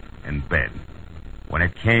cigarette, and bed. When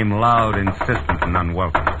it came loud, insistent, and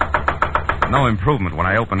unwelcome. No improvement when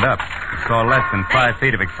I opened up. I saw less than 5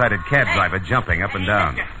 feet of excited cab driver jumping up and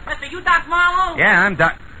down. Mister, you Doc Marlowe? Yeah, I'm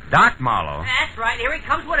Doc Marlowe. That's right. Here he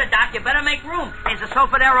comes with a Doc. You better make room. Is the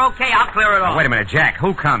sofa there okay? I'll clear it off. Oh, wait a minute, Jack.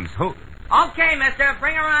 Who comes? Who? Okay, mister.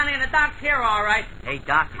 Bring her on in. The Doc's here, all right. Hey,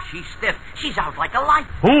 Doc, she's stiff. She's out like a light.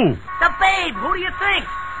 Who? The babe. Who do you think?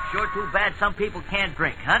 Sure too bad some people can't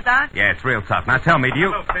drink, huh, Doc? Yeah, it's real tough. Now tell me, do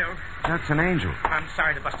you... Hello, Phil. That's an angel. I'm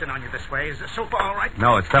sorry to bust in on you this way. Is the sofa all right?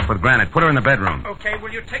 No, it's stuffed with granite. Put her in the bedroom. Okay,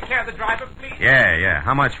 will you take care of the driver, please? Yeah.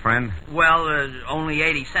 How much, friend? Well, only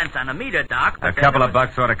 80 cents on the meter, Doc. A couple of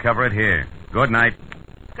bucks ought to cover it here. Good night.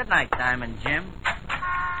 Good night, Diamond Jim.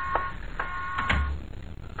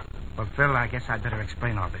 Well, Phil, I guess I'd better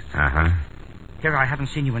explain all this. Uh-huh. Here, I haven't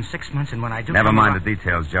seen you in 6 months, and when I do... Never mind the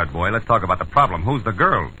details, Judd boy. Let's talk about the problem. Who's the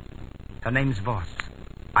girl? Her name's Voss.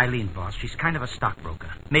 Eileen Voss. She's kind of a stockbroker.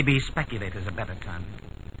 Maybe speculator's a better term.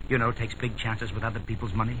 You know, takes big chances with other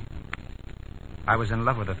people's money. I was in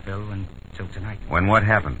love with her, Phil, until tonight. When what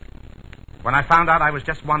happened? When I found out I was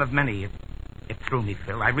just one of many, it threw me,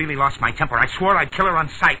 Phil. I really lost my temper. I swore I'd kill her on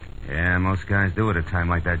sight. Yeah, most guys do at a time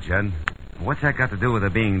like that, Judd. What's that got to do with her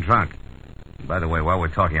being drunk? By the way, while we're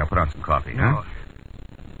talking, I'll put on some coffee, huh?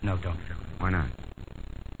 No, don't, Phil. Why not?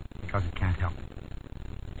 Because it can't help.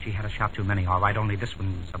 She had a shot too many, all right, only this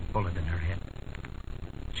one was a bullet in her head.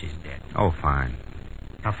 She's dead. Oh, fine.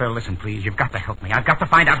 Now, Phil, listen, please. You've got to help me. I've got to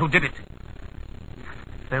find out who did it.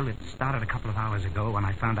 Phil, it started a couple of hours ago when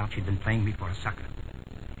I found out she'd been playing me for a sucker.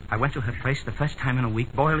 I went to her place the first time in a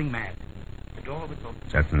week, boiling mad. The door was open.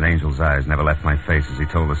 Justin Angel's eyes never left my face as he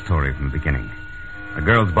told the story from the beginning. The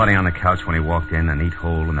girl's body on the couch when he walked in, a neat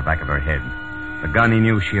hole in the back of her head. The gun he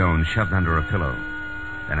knew she owned shoved under her pillow.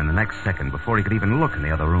 Then in the next second, before he could even look in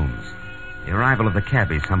the other rooms, the arrival of the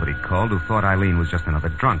cabbie somebody'd called who thought Eileen was just another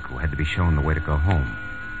drunk who had to be shown the way to go home.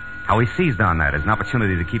 How he seized on that as an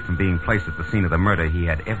opportunity to keep from being placed at the scene of the murder he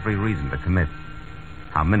had every reason to commit.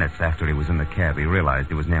 How minutes after he was in the cab, he realized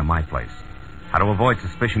he was near my place. How to avoid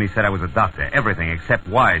suspicion, he said I was a doctor. Everything except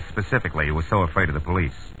why, specifically, he was so afraid of the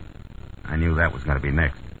police. I knew that was going to be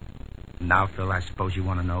next. Now, Phil, I suppose you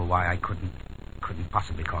want to know why I couldn't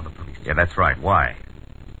possibly call the police. Yeah, that's right. Why?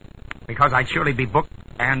 Because I'd surely be booked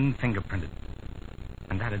and fingerprinted.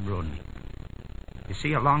 And that'd ruin me. You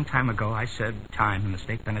see, a long time ago, I served time in the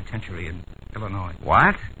state penitentiary in Illinois.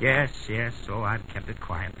 What? Yes. So I've kept it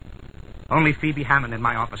quiet. Only Phoebe Hammond in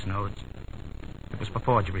my office knows. It was for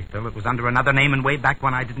forgery, Phil. It was under another name and way back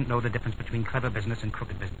when I didn't know the difference between clever business and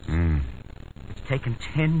crooked business. It's taken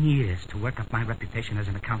 10 years to work up my reputation as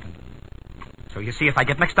an accountant. So you see, if I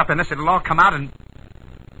get mixed up in this, it'll all come out and...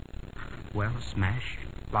 Well, smash.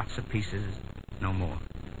 Lots of pieces. No more.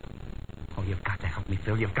 Oh, you've got to help me,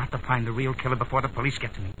 Phil. You've got to find the real killer before the police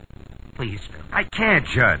get to me. Please, Phil. I can't,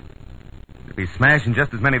 Judd. It'd be smashing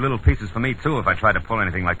just as many little pieces for me, too, if I tried to pull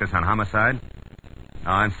anything like this on homicide. Oh,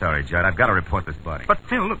 I'm sorry, Judd. I've got to report this body. But,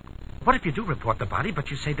 Phil, look, what if you do report the body, but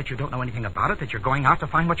you say that you don't know anything about it, that you're going out to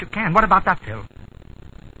find what you can? What about that, Phil?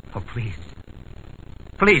 Oh, please.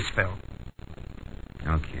 Please, Phil.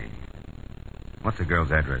 Okay. What's the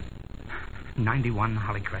girl's address? 91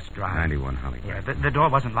 Hollycrest Drive. 91 Hollycrest. Yeah, the door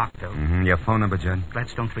wasn't locked, Phil. Mm-hmm. Your phone number, Judd?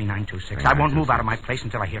 Gladstone 3926. I won't move out of my place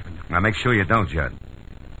until I hear from you. Now, make sure you don't, Judd.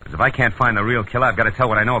 Because if I can't find the real killer, I've got to tell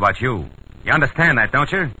what I know about you. You understand that,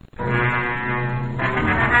 don't you?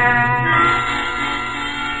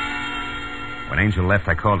 When Angel left,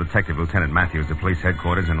 I called Detective Lieutenant Matthews to police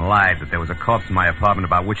headquarters and lied that there was a corpse in my apartment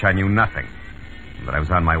about which I knew nothing. And that I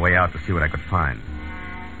was on my way out to see what I could find.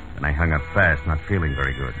 Then I hung up fast, not feeling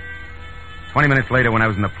very good. 20 minutes later, when I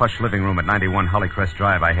was in the plush living room at 91 Hollycrest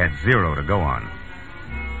Drive, I had zero to go on.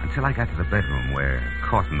 Until I got to the bedroom where,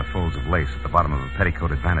 caught in the folds of lace at the bottom of a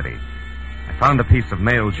petticoated vanity, I found a piece of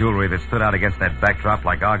male jewelry that stood out against that backdrop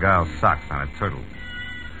like Argyle socks on a turtle.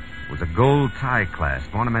 It was a gold tie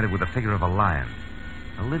clasp ornamented with the figure of a lion,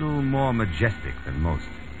 a little more majestic than most.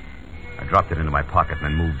 I dropped it into my pocket and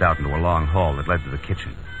then moved out into a long hall that led to the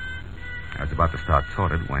kitchen. I was about to start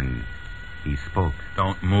toward it when he spoke.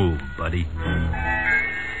 Don't move, buddy.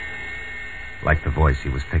 Like the voice, he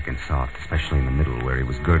was thick and soft, especially in the middle where he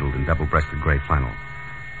was girdled in double-breasted gray flannel.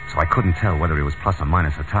 So I couldn't tell whether he was plus or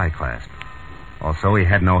minus a tie clasp. Also, he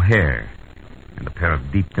had no hair and a pair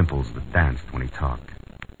of deep dimples that danced when he talked.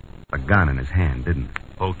 a gun in his hand, didn't it?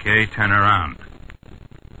 Okay, turn around.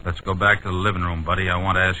 Let's go back to the living room, buddy. I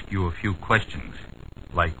want to ask you a few questions.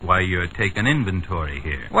 Like why you're taking inventory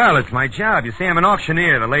here. Well, it's my job. You see, I'm an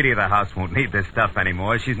auctioneer. The lady of the house won't need this stuff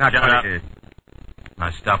anymore. She's not Shut going up. to...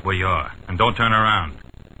 Now stop where you are, and don't turn around.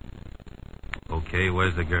 Okay,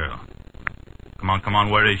 where's the girl? Come on,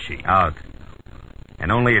 where is she? Out.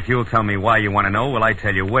 And only if you'll tell me why you want to know will I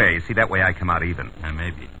tell you where. You see, that way I come out even. Yeah,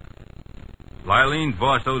 maybe. Lileen's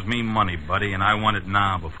boss owes me money, buddy, and I want it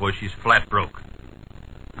now before she's flat broke.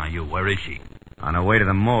 Now you, where is she? On her way to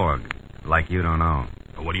the morgue. Like you don't know.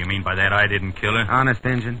 What do you mean by that? I didn't kill her? Honest,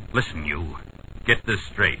 Injun? Listen, you. Get this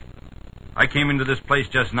straight. I came into this place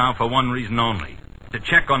just now for one reason only. To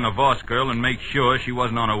check on the Voss girl and make sure she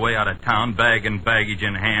wasn't on her way out of town, bag and baggage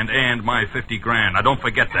in hand, and my $50,000. Now, don't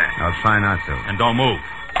forget that. I'll try not to. And don't move.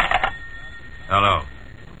 Hello.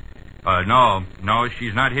 No,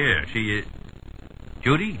 she's not here. She is...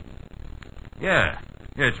 Judy? Yeah,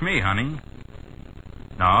 it's me, honey.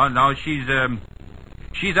 No, she's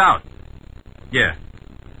out. Yeah.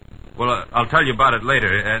 Well, I'll tell you about it later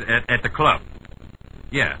at the club.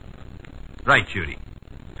 Yeah. Right, Judy.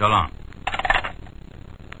 So long.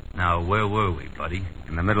 Now, where were we, buddy?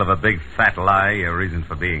 In the middle of a big fat lie, your reason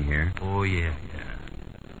for being here. Oh, yeah.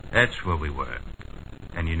 That's where we were.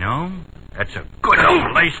 And you know, that's a good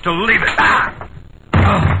old place to leave it.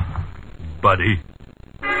 Buddy.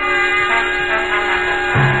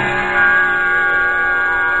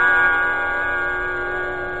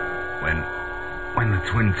 When the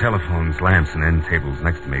twin telephones, lamps, and end tables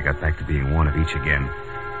next to me got back to being one of each again,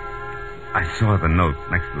 I saw the note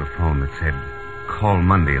next to the phone that said, "Call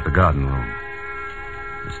Monday at the Garden Room."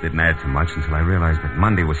 This didn't add to much until I realized that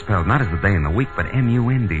Monday was spelled not as the day in the week, but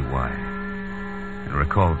M-U-N-D-Y. And I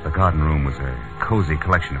recalled that the Garden Room was a cozy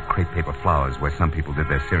collection of crepe paper flowers where some people did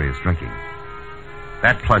their serious drinking.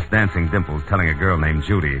 That plus dancing dimples telling a girl named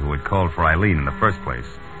Judy, who had called for Eileen in the first place,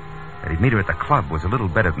 that he'd meet her at the club was a little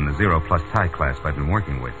better than the 0+ tie clasp I'd been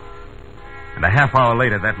working with. And a half hour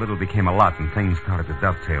later, that little became a lot, and things started to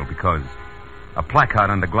dovetail because a placard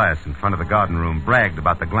under glass in front of the Garden Room bragged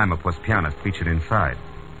about the Glamour Puss pianist featured inside,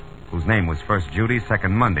 whose name was first Judy,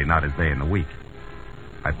 second Monday, not his day in the week.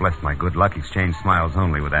 I blessed my good luck, exchanged smiles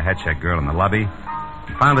only with a head-check girl in the lobby,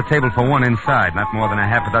 and found a table for one inside, not more than a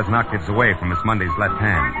half a dozen octaves away from Miss Monday's left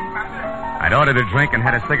hand. I'd ordered a drink and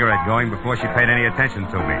had a cigarette going before she paid any attention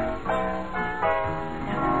to me.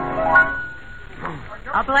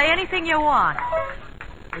 I'll play anything you want.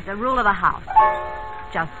 It's a rule of the house.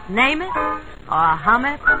 Just name it, or hum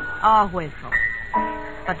it, or whistle.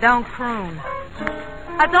 But don't croon.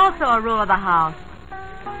 That's also a rule of the house.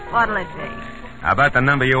 What'll it be? How about the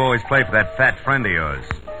number you always play for that fat friend of yours?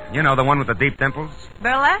 You know, the one with the deep dimples?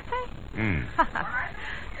 Burlesque?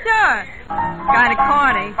 Sure. Kind of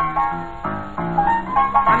corny.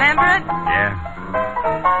 Remember it? Yeah.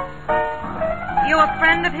 You a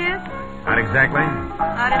friend of his? Not exactly.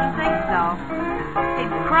 I didn't think so.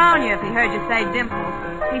 He'd crown you if he heard you say dimples.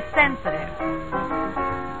 He's sensitive.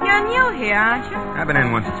 You're new here, aren't you? I've been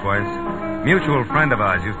in once or twice. Mutual friend of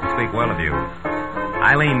ours used to speak well of you.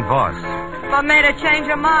 Eileen Voss. What made her change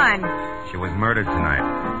her mind? She was murdered tonight.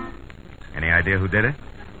 Any idea who did it?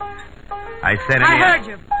 I said I heard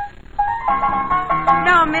you.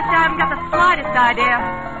 No, mister, I haven't got the slightest idea.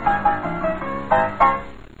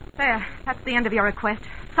 There, that's the end of your request.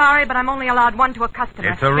 Sorry, but I'm only allowed one to a customer.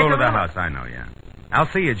 It's a rule of the house, I know, yeah. I'll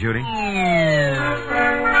see you, Judy.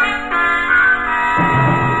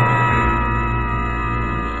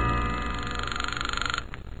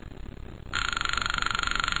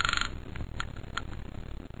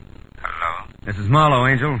 Hello? This is Marlowe,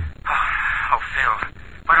 Angel. Oh, Phil.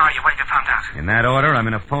 Where are you? What have you found out? In that order, I'm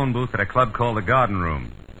in a phone booth at a club called the Garden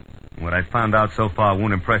Room. What I found out so far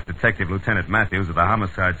won't impress Detective Lieutenant Matthews of the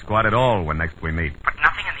Homicide Squad at all when next we meet. But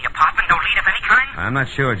nothing in the apartment? No lead of any kind? I'm not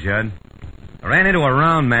sure, Judd. I ran into a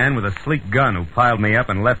round man with a sleek gun who piled me up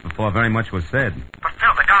and left before very much was said. But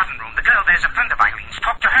Phil, the Garden Room, the girl there's a friend of Eileen's.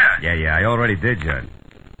 Talk to her. Yeah, I already did, Judd.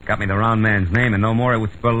 Got me the round man's name and no more. It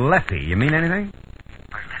was Berleffi. You mean anything?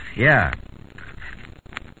 Berleffi? Yeah.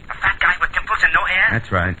 A fat guy with dimples and no hair?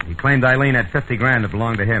 That's right. He claimed Eileen had $50,000 that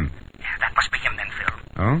belonged to him. Yeah, that must be him then, Phil.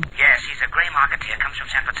 Oh? Yes, he's a gray marketeer, comes from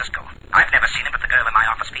San Francisco. I've never seen him, but the girl in my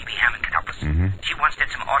office, Phoebe Hammond, can help us. Mm-hmm. She once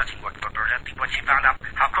did some auditing work for Berleffi when she found out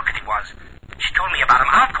how crooked he was. She told me about him.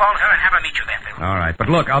 I'll call her and have her meet you there, Phil. All right. But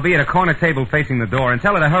look, I'll be at a corner table facing the door, and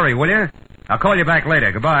tell her to hurry, will you? I'll call you back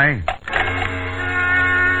later. Goodbye.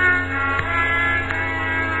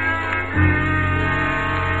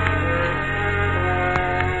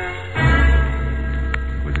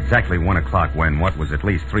 It was exactly 1 o'clock when what was at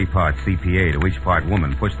least 3 parts CPA to each part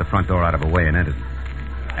woman pushed the front door out of her way and entered.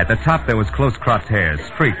 At the top, there was close-cropped hair,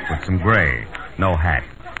 streaked with some gray. No hat.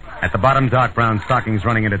 At the bottom, dark brown stockings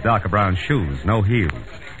running into darker brown shoes. No heels.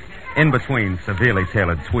 In between, severely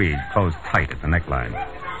tailored tweed, closed tight at the neckline.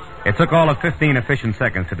 It took all of 15 efficient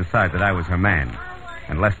seconds to decide that I was her man.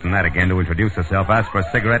 And less than that again to introduce herself, ask for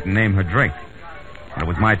a cigarette, and name her drink. When it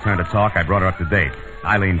was my turn to talk, I brought her up to date.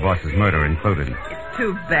 Eileen Voss's murder included. It's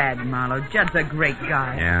too bad, Marlowe. Judd's a great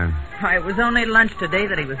guy. Yeah. Why, it was only lunch today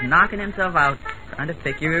that he was knocking himself out, trying to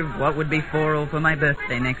figure what would be 4-0 for my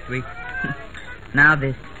birthday next week. Now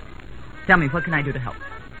this. Tell me, what can I do to help?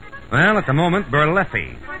 Well, at the moment,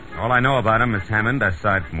 Berleffi. All I know about him, Miss Hammond,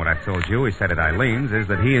 aside from what I've told you, he said at Eileen's, is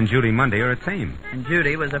that he and Judy Mundy are a team. And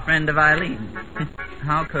Judy was a friend of Eileen's.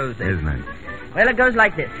 How cozy. Isn't it? Well, it goes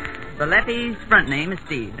like this. Berleffi's front name is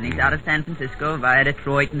Steve, and he's out of San Francisco via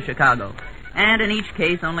Detroit and Chicago. And in each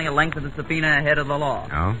case, only a length of the subpoena ahead of the law.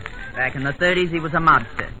 Oh? Back in the 30s, he was a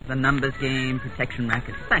mobster. The numbers game, protection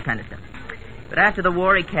rackets, that kind of stuff. But after the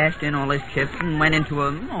war, he cashed in all his chips and went into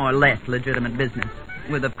a more or less legitimate business.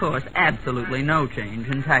 With, of course, absolutely no change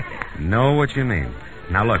in tactics. Know what you mean.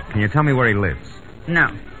 Now, look, can you tell me where he lives?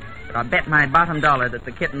 No. But I'll bet my bottom dollar that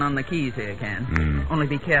the kitten on the keys here can. Only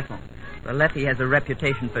be careful. Berleffi has a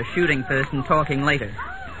reputation for shooting first and talking later.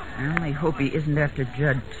 I only hope he isn't after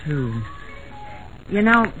Judd, too. You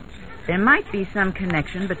know, there might be some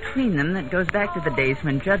connection between them that goes back to the days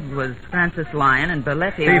when Judd was Francis Lyon and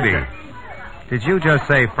Berleffi Phoebe, did you just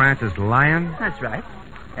say Francis Lyon? That's right.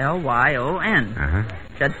 Lyon. Uh-huh.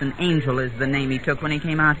 Judson Angel is the name he took when he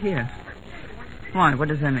came out here. Why, what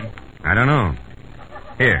does that mean? I don't know.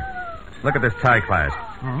 Here, look at this tie clasp.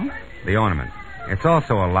 Oh? The ornament. It's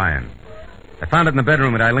also a lion. I found it in the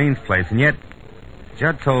bedroom at Eileen's place, and yet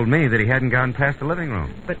Judd told me that he hadn't gotten past the living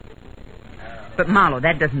room. But Marlowe,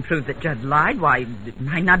 that doesn't prove that Judd lied. Why, it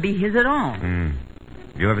might not be his at all.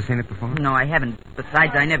 You ever seen it before? No, I haven't.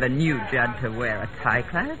 Besides, I never knew Judd to wear a tie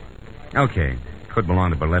clasp. Okay. Could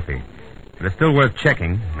belong to Berleffi. But it's still worth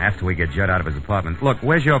checking after we get Judd out of his apartment. Look,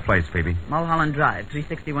 where's your place, Phoebe? Mulholland Drive,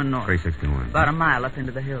 361 North. 361. About a mile up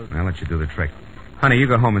into the hills. I'll let you do the trick. Honey, you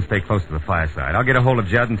go home and stay close to the fireside. I'll get a hold of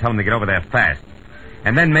Judd and tell him to get over there fast.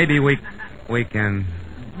 And then maybe we can...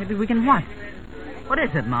 Maybe we can what? What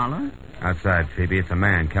is it, Marlowe? Outside, Phoebe. It's a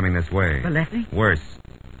man coming this way. Berleffi? Worse.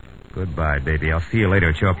 Goodbye, baby. I'll see you later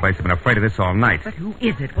at your place. I've been afraid of this all night. But who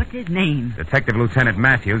is it? What's his name? Detective Lieutenant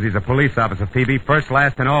Matthews. He's a police officer, Phoebe. First,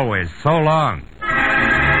 last, and always. So long.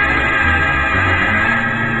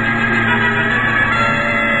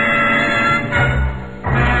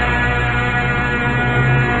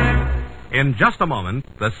 In just a moment,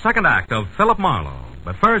 the second act of Philip Marlowe.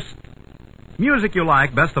 But first, music you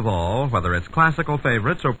like best of all, whether it's classical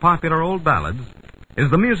favorites or popular old ballads, is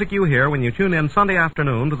the music you hear when you tune in Sunday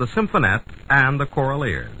afternoon to the Symphonette and the Choral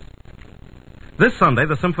Ears. This Sunday,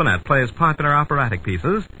 the Symphonette plays popular operatic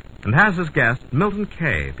pieces and has as guest Milton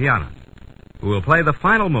Kay, pianist, who will play the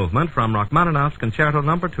final movement from Rachmaninoff's Concerto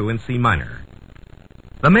No. 2 in C minor.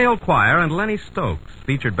 The male choir and Lenny Stokes,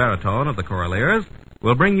 featured baritone of the Choral Ears,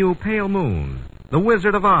 will bring you Pale Moon, The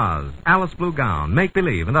Wizard of Oz, Alice Blue Gown, Make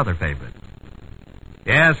Believe, and other favorites.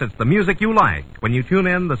 Yes, it's the music you like when you tune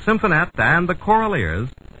in the Symphonette and the Choral Ears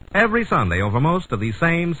every Sunday over most of these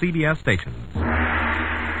same CBS stations.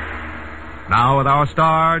 Now with our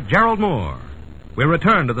star, Gerald Moore, we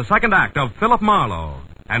return to the second act of Philip Marlowe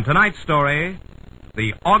and tonight's story,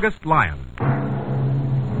 The August Lion.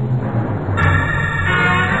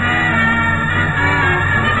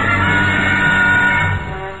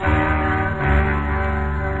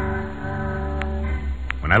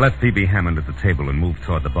 When I left Phoebe Hammond at the table and moved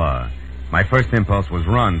toward the bar, my first impulse was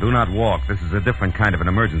run, do not walk. This is a different kind of an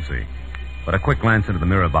emergency. But a quick glance into the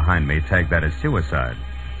mirror behind me tagged that as suicide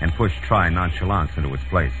and pushed try nonchalance into its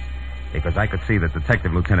place, because I could see that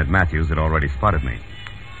Detective Lieutenant Matthews had already spotted me.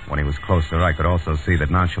 When he was closer, I could also see that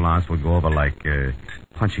nonchalance would go over like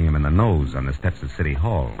punching him in the nose on the steps of City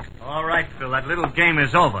Hall. All right, Phil, that little game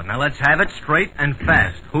is over. Now let's have it straight and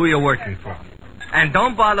fast. Who are you working for? And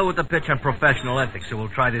don't bother with the pitch on professional ethics, or we'll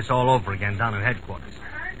try this all over again down in headquarters.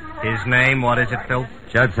 His name, what is it, Phil?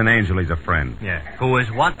 Judson Angel, he's a friend. Yeah. Who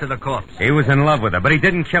is what to the corpse? He was in love with her, but he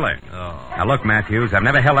didn't kill her. Oh. Now, look, Matthews, I've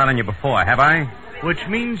never held out on you before, have I? Which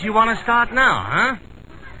means you want to start now, huh?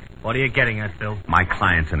 What are you getting at, Phil? My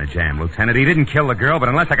client's in a jam, Lieutenant. He didn't kill the girl, but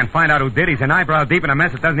unless I can find out who did, he's an eyebrow deep in a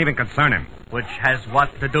mess that doesn't even concern him. Which has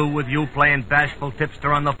what to do with you playing bashful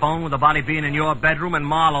tipster on the phone with the body being in your bedroom and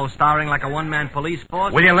Marlowe starring like a one-man police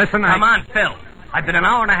force? Will you listen? Come on, Phil. I've been an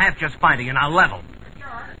hour and a half just finding you. Now level.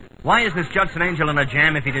 Why is this Judson Angel in a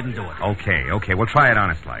jam if he didn't do it? Okay. We'll try it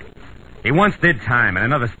honest-like. He once did time in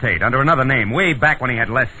another state, under another name, way back when he had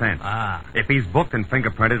less sense. Ah. If he's booked and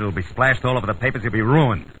fingerprinted, it'll be splashed all over the papers. He'll be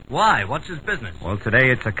ruined. Why? What's his business? Well,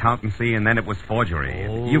 today it's accountancy, and then it was forgery.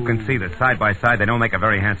 Oh. You can see that side by side they don't make a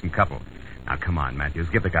very handsome couple. Now, come on, Matthews.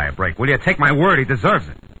 Give the guy a break, will you? Take my word, he deserves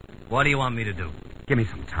it. What do you want me to do? Give me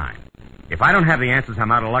some time. If I don't have the answers,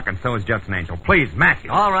 I'm out of luck, and so is Judson Angel. Please,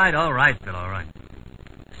 Matthews. All right, Phil, all right.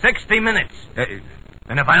 60 minutes.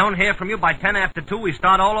 And if I don't hear from you by 10 after 2, we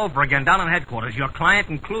start all over again down in headquarters, your client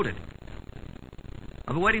included.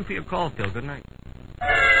 I'll be waiting for your call, Phil. Good night.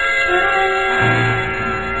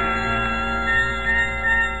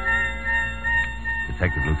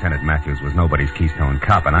 Detective Lieutenant Matthews was nobody's Keystone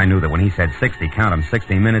cop, and I knew that when he said 60, count 'em,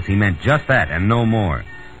 60 minutes, he meant just that and no more.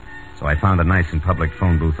 So I found a nice and public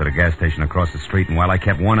phone booth at a gas station across the street, and while I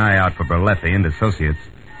kept one eye out for Berleffi and Associates,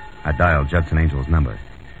 I dialed Judson Angel's number.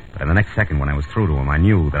 But in the next second, when I was through to him, I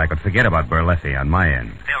knew that I could forget about Berleffi on my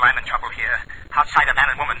end. Phil, I'm in trouble here. Outside a man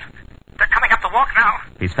and woman. They're coming up the walk now.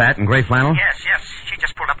 He's fat and gray flannel? Yes. She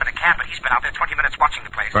just pulled up in a cab, but he's been out there 20 minutes watching the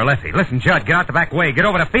place. Berleffi, listen, Judd, get out the back way. Get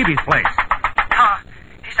over to Phoebe's place.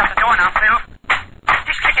 He's at the door now, Phil.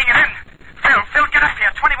 He's kicking it in. Phil, get up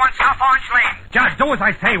here. 21 South Orange Lane. Judge, do as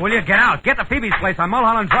I say, will you? Get out. Get to Phoebe's place on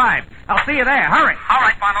Mulholland Drive. I'll see you there. Hurry. All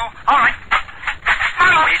right, Marlowe. All right.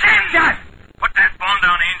 Marlowe, he's in. Judge! Put that phone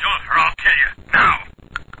down, Angel, or I'll kill you. Now.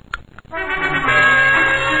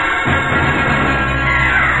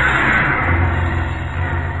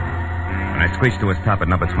 When I screeched to a stop at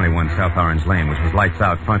number 21 South Orange Lane, which was lights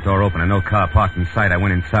out, front door open, and no car parked in sight, I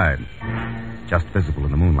went inside. Just visible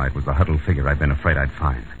in the moonlight was the huddled figure I'd been afraid I'd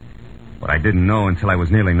find. What I didn't know until I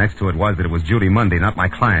was nearly next to it was that it was Judy Mundy, not my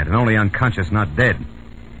client, and only unconscious, not dead.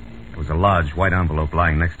 There was a large white envelope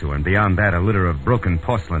lying next to her, and beyond that, a litter of broken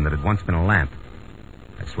porcelain that had once been a lamp.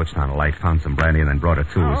 I switched on a light, found some brandy, and then brought her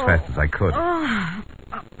to as fast as I could.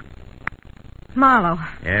 Marlowe.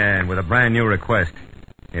 Yeah, and with a brand new request.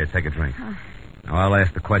 Here, take a drink. Now, I'll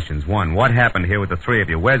ask the questions. One, what happened here with the three of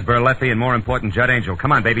you? Where's Berleffi and, more important, Judd Angel?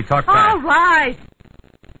 Come on, baby, talk fast. All right.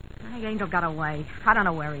 I think Angel got away. I don't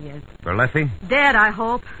know where he is. Berleffi? Dead, I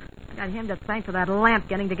hope. I got him to thank for that lamp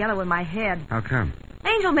getting together with my head. How come?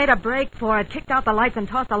 Angel made a break for it, kicked out the lights, and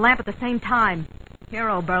tossed the lamp at the same time.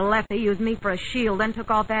 Hero Berleffi used me for a shield, then took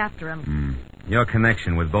off after him. Your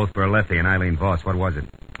connection with both Berleffi and Eileen Voss, what was it?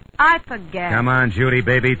 I forget. Come on, Judy,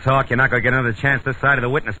 baby, talk. You're not going to get another chance this side of the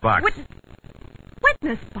witness box.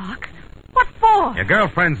 Witness box? What for? Your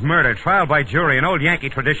girlfriend's murder, trial by jury, an old Yankee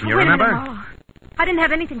tradition, you Wait remember? a minute, Marlowe. I didn't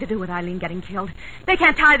have anything to do with Eileen getting killed. They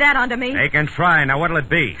can't tie that onto me. They can try. Now, what'll it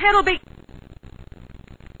be? It'll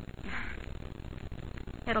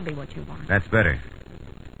be what you want. That's better.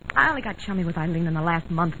 I only got chummy with Eileen in the last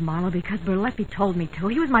month, Marlowe, because Berleffi told me to.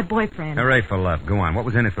 He was my boyfriend. Hooray for love. Go on. What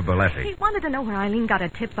was in it for Berleffi? He wanted to know where Eileen got her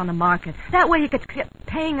tips on the market. That way he could keep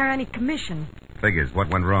paying her any commission. Figures. What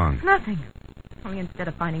went wrong? Nothing. Only instead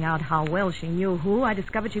of finding out how well she knew who, I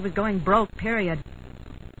discovered she was going broke, period.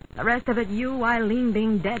 The rest of it, you, Eileen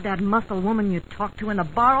being dead, that muscle woman you talked to in the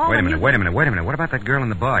bar, all Wait a of minute. you... What about that girl in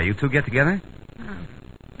the bar? You two get together? Oh,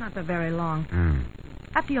 not for very long.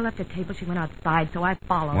 After you left the table, she went outside, so I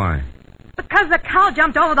followed. Why? Because the cow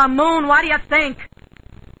jumped over the moon. Why do you think?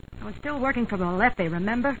 I was still working for Berleffi,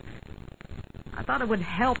 remember? I thought it would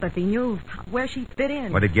help if he knew where she fit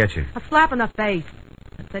in. What'd it get you? A slap in the face.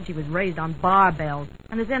 It said she was raised on barbells.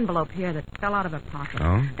 And this envelope here that fell out of her pocket.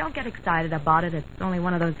 Oh? Don't get excited about it. It's only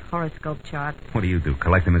one of those horoscope charts. What do?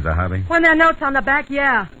 Collect them as a hobby? When there are notes on the back,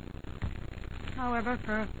 yeah. However,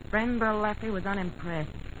 her friend Berleffi was unimpressed.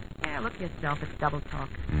 Yeah, look yourself. It's double talk.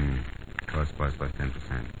 Cost plus 10%.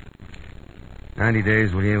 90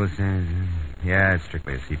 days, will you? Yeah, it's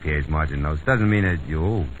strictly a CPA's margin notes. Doesn't mean that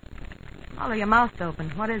you... Follow your mouth open.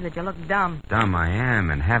 What is it? You look dumb. Dumb I am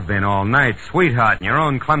and have been all night. Sweetheart, in your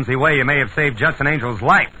own clumsy way, you may have saved Judson Angel's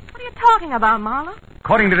life. What are you talking about, Marlowe?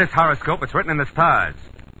 According to this horoscope, it's written in the stars.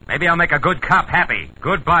 Maybe I'll make a good cop happy.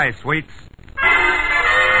 Goodbye, sweets.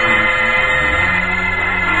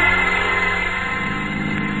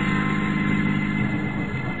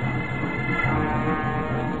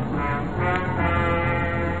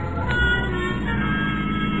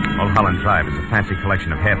 Mulholland Drive is a fancy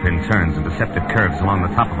collection of hairpin turns and deceptive curves along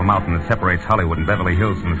the top of a mountain that separates Hollywood and Beverly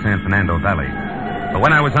Hills from the San Fernando Valley. But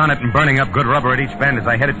when I was on it and burning up good rubber at each bend as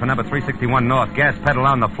I headed for number 361 North, gas pedal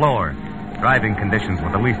on the floor, driving conditions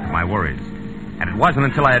were the least of my worries. And it wasn't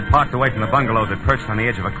until I had parked away from the bungalow that perched on the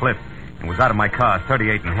edge of a cliff and was out of my car,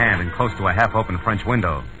 38 in hand and close to a half-open French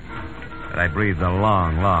window, that I breathed a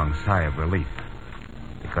long, long sigh of relief.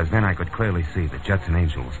 Because then I could clearly see that Judson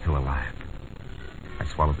Angel was still alive. I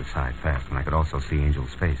swallowed the sigh fast, and I could also see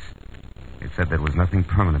Angel's face. It said there was nothing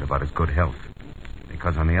permanent about his good health.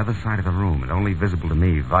 Because on the other side of the room, and only visible to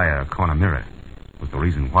me via a corner mirror, was the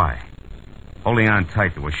reason why. Holding on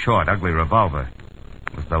tight to a short, ugly revolver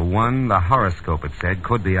was the one the horoscope had said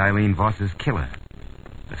could be Eileen Voss's killer,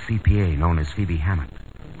 the CPA known as Phoebe Hammond.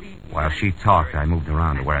 While she talked, I moved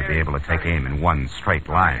around to where I'd be able to take aim in one straight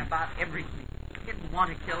line. About everything. He didn't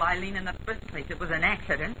want to kill Eileen in the first place. It was an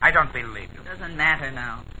accident. I don't believe you. Doesn't matter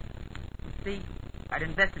now. See, I'd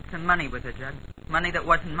invested some money with her, Judd. Money that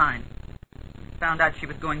wasn't mine. When I found out she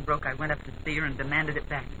was going broke, I went up to see her and demanded it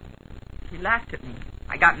back. She laughed at me.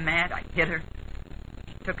 I got mad. I hit her.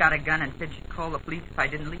 She took out a gun and said she'd call the police if I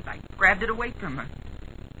didn't leave. I grabbed it away from her.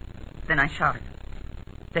 Then I shot her.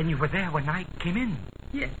 Then you were there when I came in?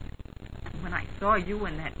 Yes. When I saw you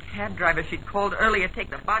and that cab driver she'd called earlier take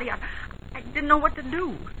the body, I didn't know what to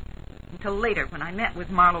do. Until later, when I met with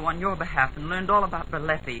Marlowe on your behalf and learned all about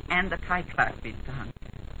Berlethi and the tie clasp he'd found.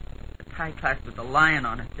 The tie clasp with the lion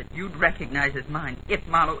on it that you'd recognize as mine if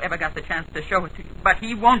Marlowe ever got the chance to show it to you. But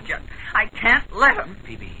he won't, Judd. I can't let him.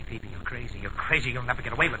 Phoebe, you're crazy. You're crazy. You'll never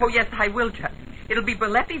get away with it. Oh, yes, I will, Judd. It'll be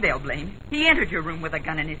Berlethi they'll blame. He entered your room with a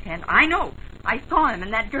gun in his hand. I know. I saw him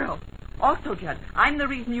and that girl. Also, Judd, I'm the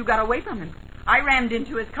reason you got away from him. I rammed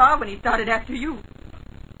into his car when he started after you.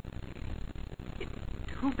 It's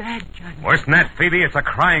too bad, Judd. Worse than that, Phoebe, it's a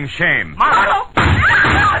crying shame. Marlowe! The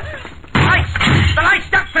lights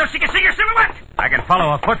stuck, Phil. She can see your silhouette. I can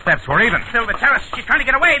follow her footsteps. We're even. Phil, the terrace. She's trying to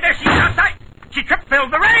get away. There she is outside. She tripped Phil.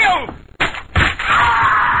 The radio!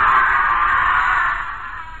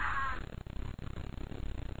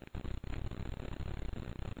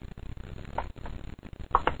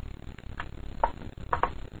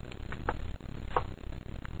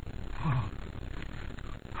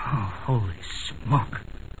 Holy smoke.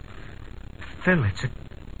 Phil,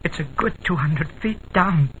 it's a good 200 feet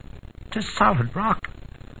down to solid rock.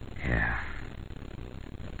 Yeah.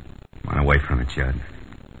 Run away from it, Judd.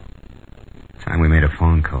 Time we made a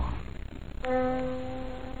phone call.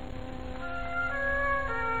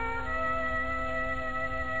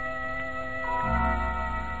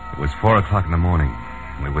 It was 4 o'clock in the morning.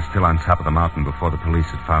 We were still on top of the mountain before the police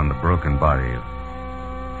had found the broken body of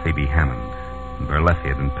Phoebe Hammond. Berlethi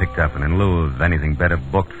had been picked up and in lieu of anything better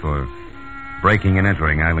booked for breaking and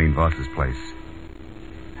entering Eileen Voss's place.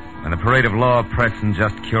 When the parade of law, press, and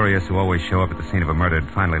just curious who always show up at the scene of a murder had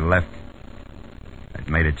finally left, it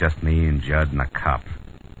made it just me and Judd and a cop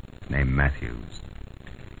named Matthews.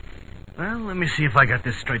 Well, let me see if I got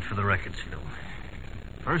this straight for the records, Phil.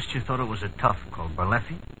 First, you thought it was a tough called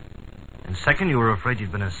Berlethi. And second, you were afraid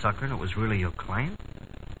you'd been a sucker and it was really your client.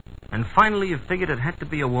 And finally, you figured it had to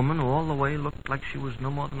be a woman who all the way looked like she was no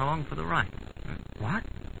more than along for the ride. What?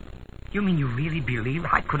 You mean you really believe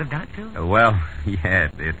I could have done it, Phil? Well, yeah,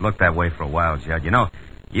 it looked that way for a while, Judd. You know,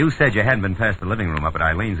 you said you hadn't been past the living room up at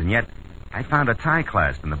Eileen's, and yet I found a tie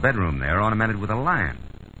clasp in the bedroom there ornamented with a lion.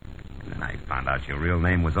 And then I found out your real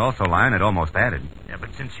name was also Lion. It almost added. Yeah,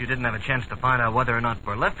 but since you didn't have a chance to find out whether or not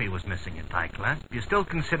Berlethi was missing a tie clasp, you still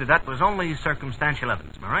considered that was only circumstantial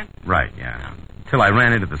evidence, am I right? Right, yeah. Till I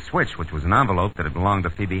ran into the switch, which was an envelope that had belonged to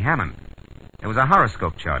Phoebe Hammond. There was a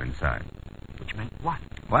horoscope chart inside. Which meant what?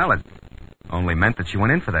 Well, it only meant that she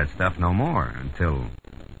went in for that stuff no more until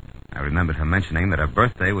I remembered her mentioning that her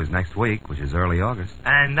birthday was next week, which is early August.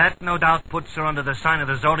 And that no doubt puts her under the sign of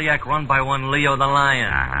the zodiac run by one Leo the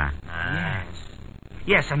Lion. Yes.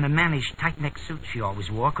 Yes, and the mannish tight-neck suit she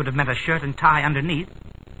always wore could have meant a shirt and tie underneath,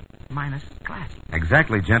 minus clasp.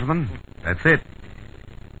 Exactly, gentlemen. That's it.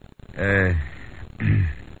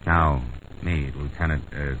 Now, me, Lieutenant,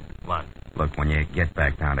 What? Look, when you get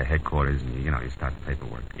back down to headquarters and, you start the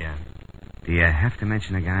paperwork. Yeah. Do you have to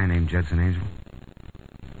mention a guy named Judson Angel?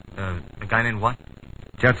 A guy named what?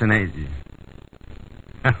 Judson Angel.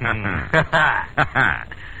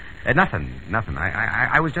 Nothing.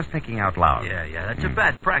 I was just thinking out loud. Yeah. That's a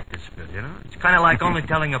bad practice, Phil, It's kind of like only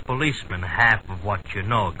telling a policeman half of what you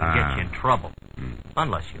know can get you in trouble.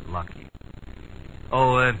 Unless you're lucky.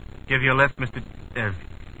 Oh, give you a lift, Mr.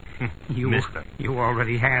 Mister. You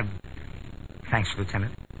already have. Thanks,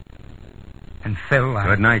 Lieutenant. And Phil,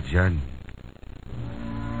 Good night, Judd.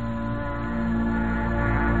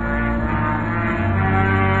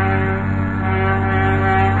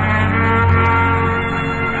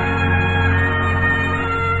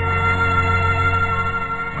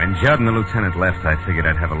 When Judd and the lieutenant left, I figured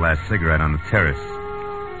I'd have a last cigarette on the terrace.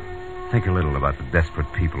 Think a little about the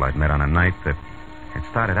desperate people I'd met on a night that had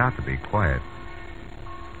started out to be quiet.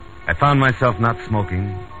 I found myself not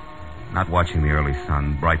smoking, not watching the early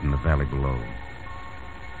sun brighten the valley below,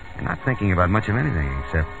 and not thinking about much of anything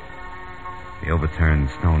except the overturned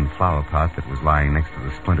stone flower pot that was lying next to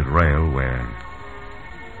the splintered rail where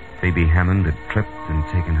Phoebe Hammond had tripped and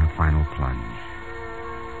taken her final plunge.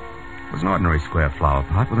 It was an ordinary square flower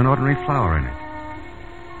pot with an ordinary flower in it.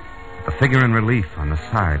 But the figure in relief on the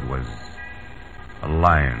side was a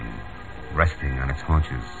lion resting on its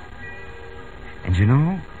haunches. And you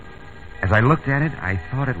know, as I looked at it, I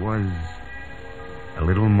thought it was a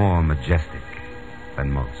little more majestic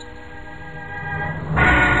than most.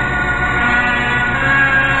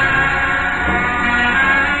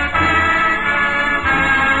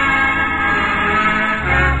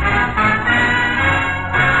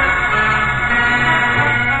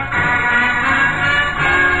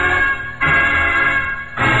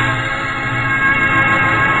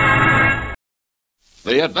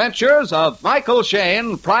 The Adventures of Michael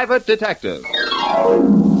Shayne, Private Detective.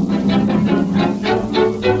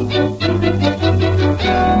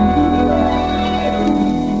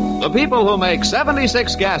 The people who make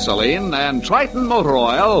 76 gasoline and Triton Motor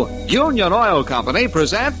Oil, Union Oil Company,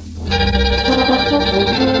 present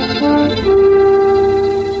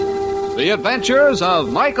The Adventures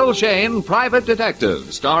of Michael Shayne, Private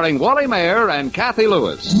Detective, starring Wally Mayer and Kathy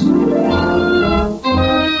Lewis.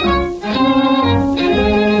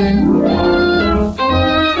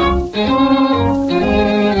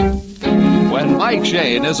 Mike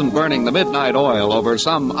Shayne isn't burning the midnight oil over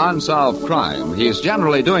some unsolved crime. He's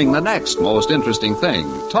generally doing the next most interesting thing,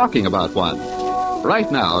 talking about one.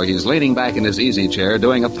 Right now, he's leaning back in his easy chair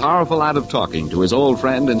doing a powerful lot of talking to his old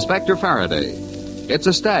friend, Inspector Faraday. It's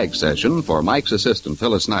a stag session, for Mike's assistant,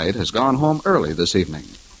 Phyllis Knight, has gone home early this evening.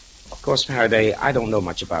 Of course, Faraday, I don't know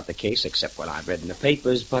much about the case except what I've read in the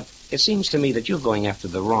papers, but it seems to me that you're going after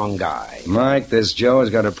the wrong guy. Mike, this Joe has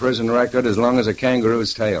got a prison record as long as a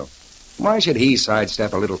kangaroo's tail. Why should he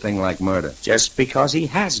sidestep a little thing like murder? Just because he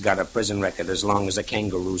has got a prison record as long as a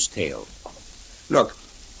kangaroo's tail. Look,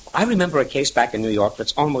 I remember a case back in New York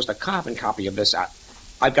that's almost a carbon copy of this.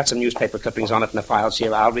 I've got some newspaper clippings on it in the files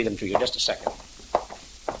here. I'll read them to you just a second.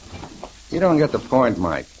 You don't get the point,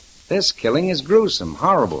 Mike. This killing is gruesome,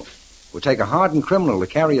 horrible. It would take a hardened criminal to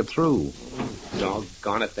carry it through.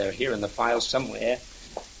 Doggone it, they're here in the files somewhere.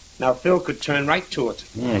 Now, Phil could turn right to it.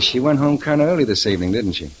 Yeah, she went home kind of early this evening,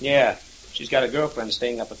 didn't she? Yeah, she's got a girlfriend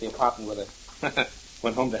staying up at the apartment with her.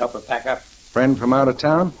 Went home to help her pack up. Friend from out of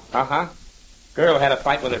town? Uh-huh. Girl had a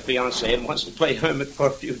fight with her fiancé and wants to play hermit for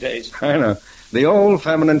a few days. I know. The old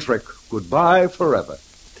feminine trick. Goodbye forever.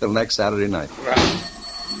 Till next Saturday night. Right.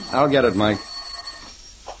 I'll get it, Mike.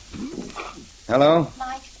 Hello?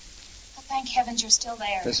 Mike, thank heavens you're still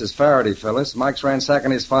there. This is Faraday, Phyllis. Mike's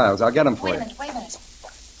ransacking his files. I'll get them for you. Wait a minute.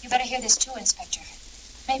 You better hear this too, Inspector.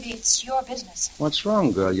 Maybe it's your business. What's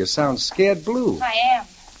wrong, girl? You sound scared blue. I am.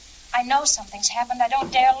 I know something's happened. I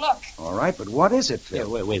don't dare look. All right, but what is it,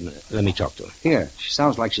 Phil? Yeah, wait a minute. Let me talk to her. Here, she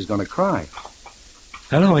sounds like she's going to cry.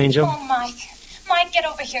 Hello, Angel. Oh, Mike. Mike, get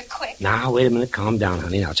over here quick. Now, wait a minute. Calm down,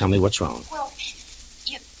 honey. Now, tell me what's wrong. Well,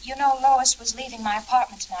 you know Lois was leaving my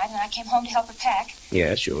apartment tonight, and I came home to help her pack.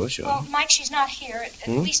 Yeah, sure. Well, Mike, she's not here. At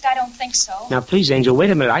least I don't think so. Now, please, Angel, wait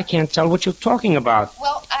a minute. I can't tell what you're talking about.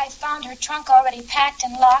 Well, I found her trunk already packed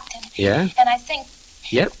and locked, and... Yeah? And I think...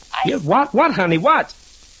 Yep. Yeah, what, honey, what?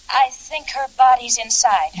 I think her body's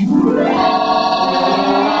inside.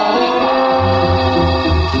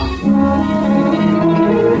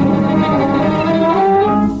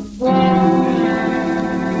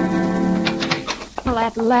 Well,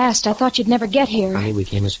 at last. I thought you'd never get here. Honey, we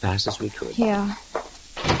came as fast as we could. Yeah.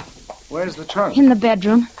 Where's the trunk? In the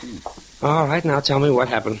bedroom. All right, now tell me what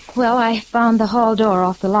happened. Well, I found the hall door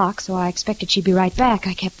off the lock, so I expected she'd be right back.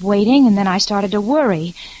 I kept waiting, and then I started to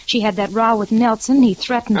worry. She had that row with Nelson. He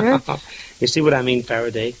threatened her. You see what I mean,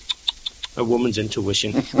 Faraday? A woman's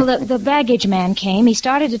intuition. Well, the baggage man came. He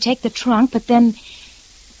started to take the trunk, but then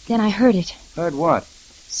I heard it. Heard what?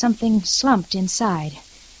 Something slumped inside.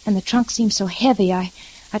 And the trunk seemed so heavy, I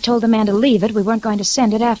told the man to leave it. We weren't going to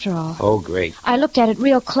send it after all. Oh, great. I looked at it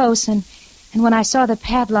real close, and when I saw the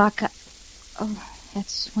padlock... Oh,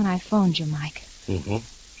 that's when I phoned you, Mike.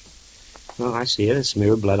 Mm-hmm. Well, I see it. It's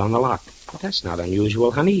smeared blood on the lock. But that's not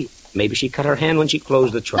unusual, honey. Maybe she cut her hand when she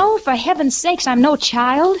closed the trunk. Oh, for heaven's sakes, I'm no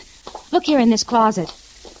child. Look here in this closet.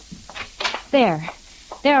 There.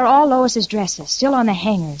 There are all Lois's dresses, still on the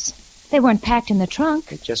hangers. They weren't packed in the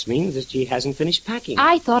trunk. It just means that she hasn't finished packing.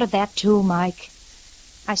 I thought of that, too, Mike.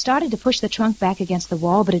 I started to push the trunk back against the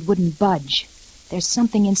wall, but it wouldn't budge. There's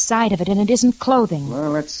something inside of it, and it isn't clothing.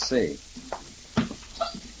 Well, let's see.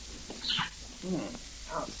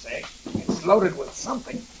 I'll say. It's loaded with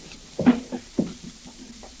something.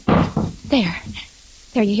 There.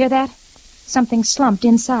 There, you hear that? Something slumped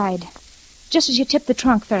inside. just as you tip the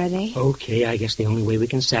trunk, Faraday. Okay, I guess the only way we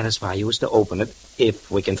can satisfy you is to open it,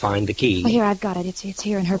 if we can find the key. Well, here, I've got it. It's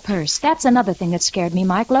here in her purse. That's another thing that scared me,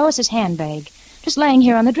 Mike. Lois's handbag. Just laying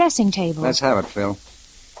here on the dressing table. Let's have it, Phil.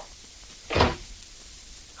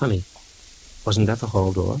 Honey, wasn't that the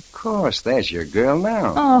hall door? Of course, there's your girl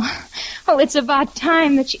now. Oh, it's about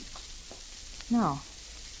time that she... No,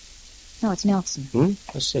 it's Nelson.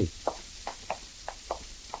 Let's see.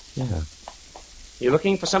 Yeah. You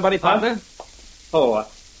looking for somebody, partner? Oh,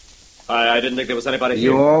 I didn't think there was anybody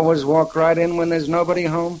here. You always walk right in when there's nobody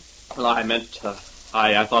home? Well, I meant,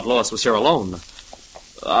 I thought Lois was here alone.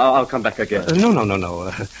 I'll come back again.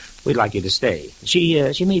 No. We'd like you to stay.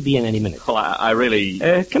 She may be in any minute. Well, I really...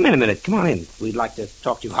 Come in a minute. Come on in. We'd like to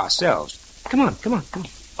talk to you ourselves. Come on.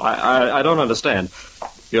 I don't understand.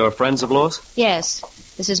 You're friends of Lois? Yes.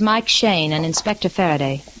 This is Mike Shane and Inspector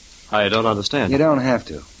Faraday. I don't understand. You don't have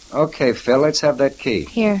to. Okay, Phil, let's have that key.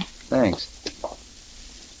 Here. Thanks.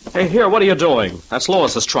 Hey, here, what are you doing? That's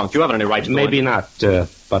Lois's trunk. You haven't any right to Maybe not,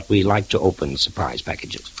 but we like to open surprise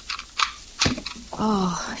packages.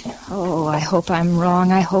 Oh, I hope I'm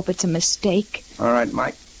wrong. I hope it's a mistake. All right,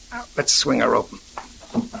 Mike. Now, let's swing her open.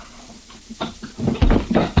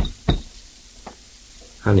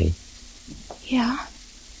 Honey. Yeah?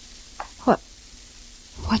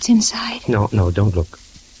 What's inside? No, don't look.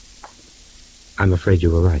 I'm afraid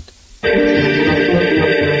you were right.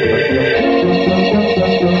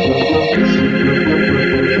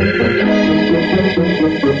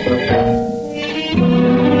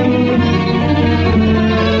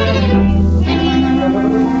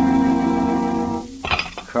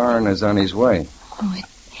 Coroner's on his way.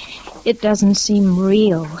 It doesn't seem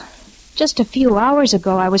real. Just a few hours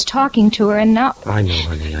ago, I was talking to her, and now... I know,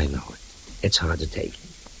 honey, I know. It's hard to take.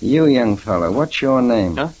 You, young fella, what's your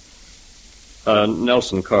name? Huh?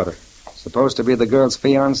 Nelson Carter. Supposed to be the girl's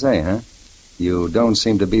fiancé, huh? You don't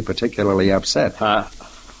seem to be particularly upset.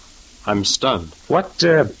 I'm stunned. What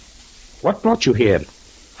brought you here?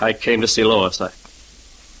 I came to see Lois.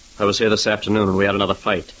 I was here this afternoon and we had another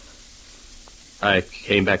fight. I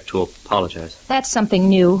came back to apologize. That's something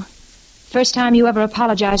new. First time you ever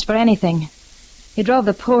apologized for anything. You drove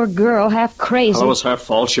the poor girl half crazy. Well, it was her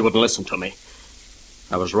fault. She wouldn't listen to me.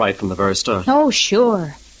 I was right from the very start. Oh,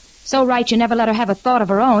 sure. So right you never let her have a thought of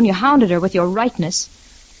her own. You hounded her with your rightness.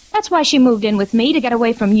 That's why she moved in with me, to get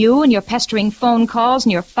away from you and your pestering phone calls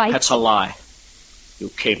and your fights. That's a lie. You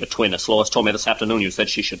came between us. Lois told me this afternoon you said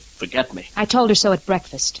she should forget me. I told her so at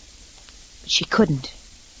breakfast. But she couldn't.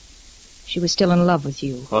 She was still in love with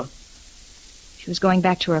you. What? She was going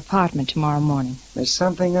back to her apartment tomorrow morning. There's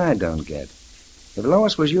something I don't get. If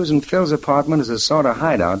Lois was using Phil's apartment as a sort of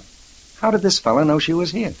hideout, how did this fella know she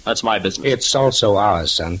was here? That's my business. It's also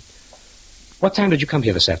ours, son. What time did you come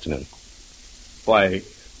here this afternoon? Why,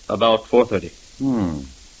 about 4:30.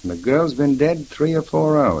 The girl's been dead 3 or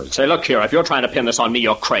 4 hours. Say, look here, if you're trying to pin this on me,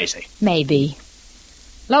 you're crazy. Maybe.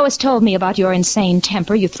 Lois told me about your insane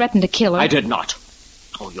temper. You threatened to kill her. I did not.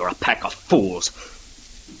 Oh, you're a pack of fools.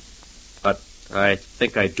 But I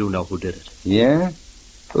think I do know who did it. Yeah?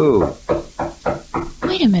 Who?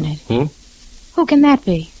 Wait a minute. Who can that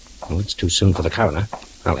be? Oh, it's too soon for the coroner.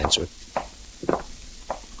 I'll answer it.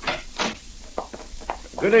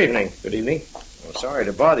 Good evening. Good evening. Well, sorry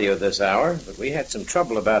to bother you at this hour, but we had some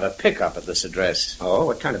trouble about a pickup at this address. Oh,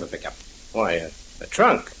 what kind of a pickup? Why, a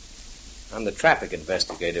trunk. I'm the traffic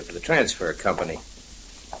investigator for the transfer company.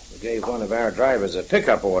 We gave one of our drivers a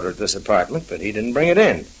pickup order at this apartment, but he didn't bring it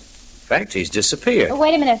in. In fact, he's disappeared. Oh,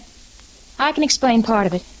 wait a minute. I can explain part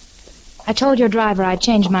of it. I told your driver I'd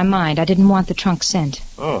changed my mind. I didn't want the trunk sent.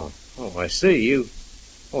 Oh, I see.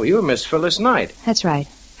 You're Miss Phyllis Knight. That's right.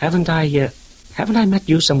 Haven't I met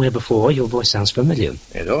you somewhere before? Your voice sounds familiar.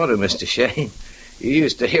 It ought to, Mr. Shane. You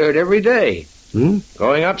used to hear it every day.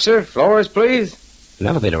 Going up, sir? Floors, please? An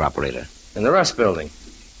elevator operator. In the Rust Building.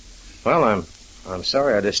 Well, I'm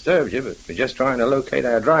sorry I disturbed you, but we're just trying to locate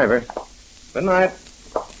our driver. Good night.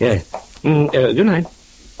 Yeah. Good night.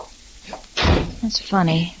 That's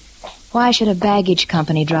funny. Why should a baggage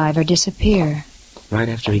company driver disappear? Right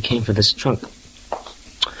after he came for this trunk.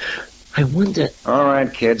 I wonder... All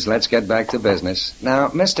right, kids, let's get back to business. Now,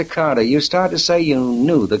 Mr. Carter, you started to say you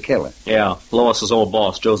knew the killer. Yeah, Lois's old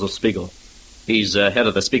boss, Joseph Spiegel. He's head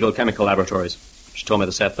of the Spiegel Chemical Laboratories. She told me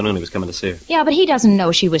this afternoon he was coming to see her. Yeah, but he doesn't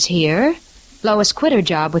know she was here. Lois quit her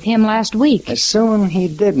job with him last week. Assuming he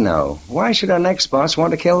did know, why should our next boss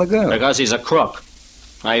want to kill the girl? Because he's a crook.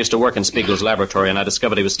 I used to work in Spiegel's laboratory, and I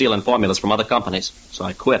discovered he was stealing formulas from other companies. So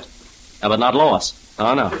I quit. But not Lois.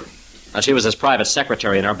 Oh, no. Now, she was his private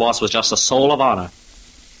secretary, and her boss was just a soul of honor.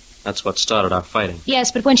 That's what started our fighting.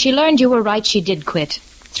 Yes, but when she learned you were right, she did quit.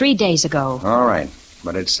 3 days ago. All right.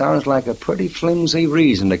 But it sounds like a pretty flimsy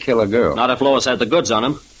reason to kill a girl. Not if Lois had the goods on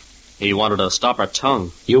him. He wanted to stop her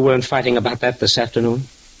tongue. You weren't fighting about that this afternoon?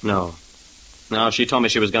 No. No, she told me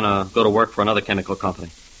she was going to go to work for another chemical company.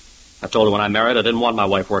 I told her when I married I didn't want my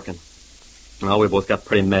wife working. Well, we both got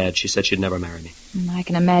pretty mad. She said she'd never marry me. I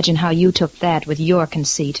can imagine how you took that with your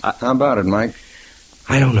conceit. How about it, Mike?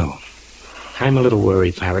 I don't know. I'm a little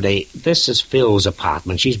worried, Faraday. This is Phil's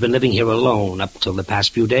apartment. She's been living here alone up till the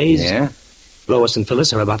past few days. Yeah? Lois and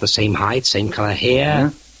Phyllis are about the same height, same color hair.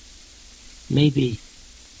 Huh? Maybe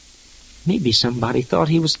somebody thought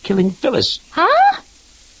he was killing Phyllis. Huh?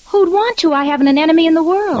 Who'd want to? I haven't an enemy in the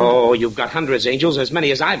world. Oh, you've got hundreds, Angels, as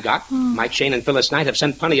many as I've got. Mike Shane and Phyllis Knight have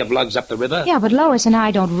sent plenty of lugs up the river. Yeah, but Lois and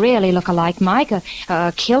I don't really look alike, Mike.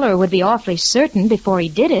 A killer would be awfully certain before he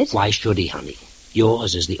did it. Why should he, honey?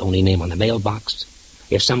 Yours is the only name on the mailbox.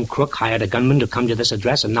 If some crook hired a gunman to come to this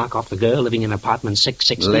address and knock off the girl living in apartment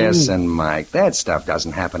 616... Listen, Mike, that stuff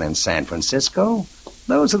doesn't happen in San Francisco.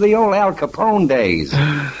 Those are the old Al Capone days.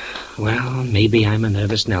 Well, maybe I'm a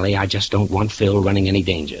nervous Nellie. I just don't want Phil running any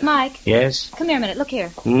danger. Mike. Yes? Come here a minute. Look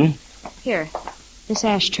here. Here. This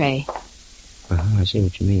ashtray. I see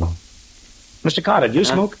what you mean. Mr. Carter, do you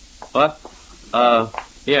smoke? What?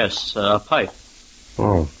 Yes, a pipe.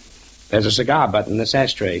 Oh. There's a cigar butt in this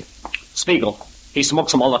ashtray. Spiegel. He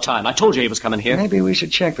smokes them all the time. I told you he was coming here. Maybe we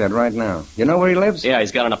should check that right now. You know where he lives? Yeah,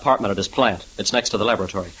 he's got an apartment at his plant. It's next to the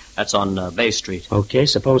laboratory. That's on Bay Street. Okay,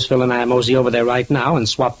 suppose Phil and I mosey over there right now and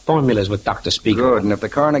swap formulas with Dr. Spiegel. Good, and if the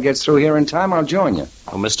coroner gets through here in time, I'll join you.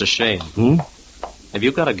 Oh, Mr. Shane. Have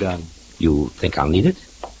you got a gun? You think I'll need it?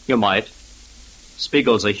 You might.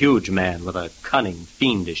 Spiegel's a huge man with a cunning,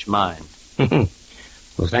 fiendish mind. Well,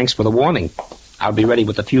 thanks for the warning. I'll be ready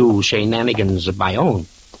with a few shenanigans of my own.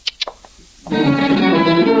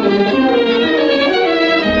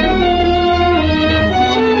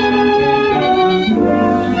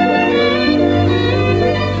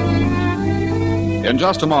 In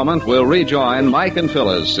just a moment, we'll rejoin Mike and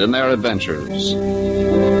Phyllis in their adventures.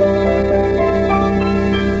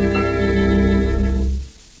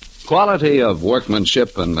 Quality of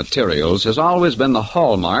workmanship and materials has always been the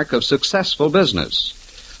hallmark of successful business.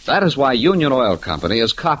 That is why Union Oil Company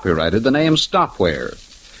has copyrighted the name Stopware.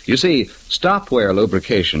 You see, Stopware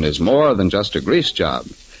lubrication is more than just a grease job.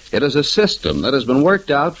 It is a system that has been worked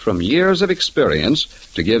out from years of experience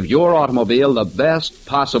to give your automobile the best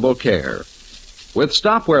possible care. With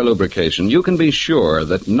Stopware lubrication, you can be sure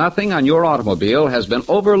that nothing on your automobile has been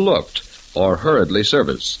overlooked or hurriedly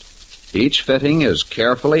serviced. Each fitting is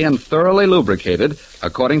carefully and thoroughly lubricated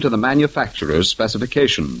according to the manufacturer's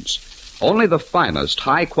specifications. Only the finest,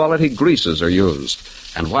 high-quality greases are used.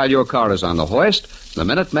 And while your car is on the hoist, the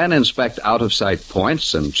Minutemen inspect out-of-sight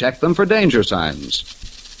points and check them for danger signs.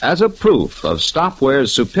 As a proof of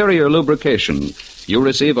Stopware's superior lubrication, you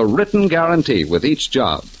receive a written guarantee with each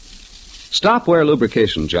job. Stopware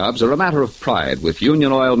lubrication jobs are a matter of pride with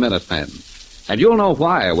Union Oil Minutemen. And you'll know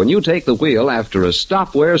why when you take the wheel after a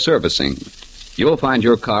Stopware servicing. You'll find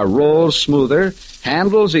your car rolls smoother,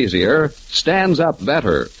 handles easier, stands up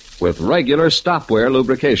better with regular Stopware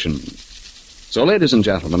lubrication. So, ladies and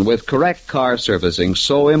gentlemen, with correct car servicing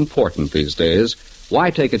so important these days, why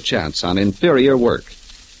take a chance on inferior work?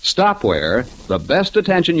 Stopware, the best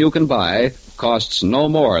attention you can buy, costs no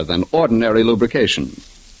more than ordinary lubrication.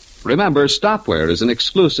 Remember, Stopware is an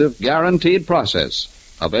exclusive, guaranteed process,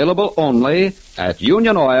 available only at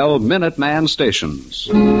Union Oil Minuteman stations.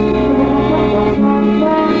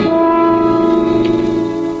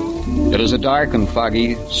 It is a dark and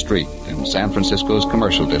foggy street in San Francisco's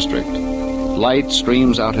commercial district. Light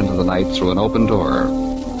streams out into the night through an open door,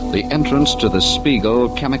 the entrance to the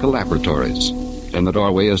Spiegel Chemical Laboratories. In the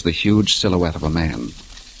doorway is the huge silhouette of a man.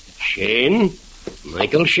 Shane?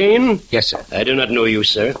 Michael Shane? Yes, sir. I do not know you,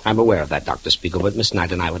 sir. I'm aware of that, Dr. Spiegel, but Miss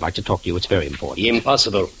Knight and I would like to talk to you. It's very important.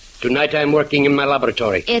 Impossible. Tonight I'm working in my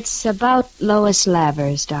laboratory. It's about Lois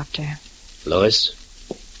Lavers, Doctor. Lois?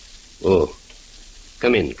 Oh.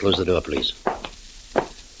 Come in. Close the door, please.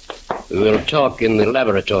 We will talk in the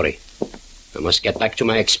laboratory. I must get back to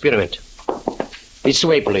my experiment. This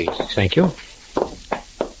way, please. Thank you.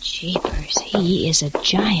 Jeepers, he is a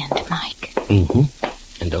giant, Mike.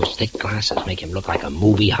 And those thick glasses make him look like a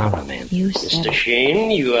movie horror man. You said Mr.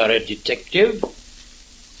 Shane, you are a detective?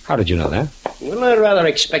 How did you know that? Well, I rather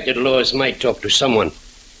expected Lois might talk to someone.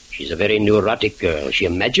 She's a very neurotic girl. She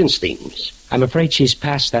imagines things. I'm afraid she's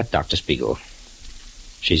past that, Dr. Spiegel.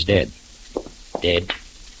 She's dead. Dead?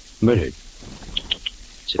 Murdered.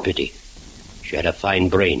 It's a pity. She had a fine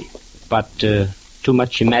brain. But, too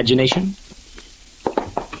much imagination?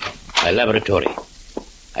 My laboratory.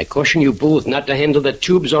 I caution you both not to handle the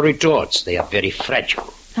tubes or retorts. They are very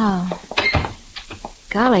fragile. Oh.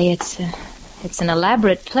 Golly, it's an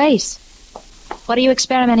elaborate place. What are you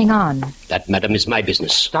experimenting on? That, madam, is my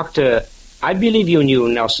business. Doctor, I believe you knew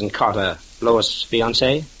Nelson Carter, Lois'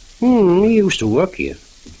 fiancé. He used to work here.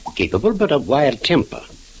 Capable, but of wild temper.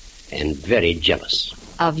 And very jealous.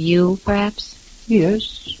 Of you, perhaps?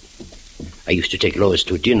 Yes. I used to take Lois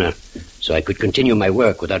to dinner so I could continue my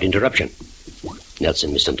work without interruption.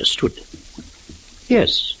 Nelson misunderstood.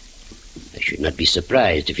 Yes. I should not be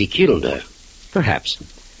surprised if he killed her. Perhaps.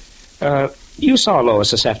 You saw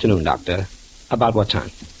Lois this afternoon, Doctor. About what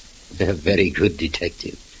time? A very good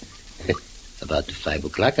detective. About 5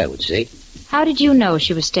 o'clock, I would say. How did you know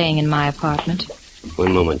she was staying in my apartment?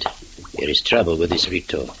 One moment. There is trouble with this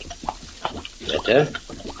retort.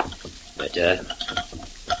 Better.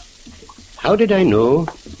 How did I know?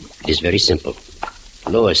 It is very simple.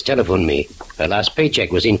 Lois telephoned me. Her last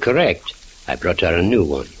paycheck was incorrect. I brought her a new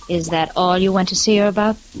one. Is that all you went to see her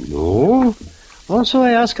about? No. Also,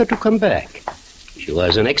 I asked her to come back. She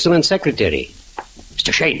was an excellent secretary.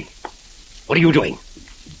 Mr. Shane, what are you doing?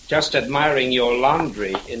 Just admiring your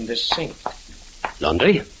laundry in this sink.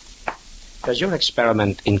 Laundry? Does your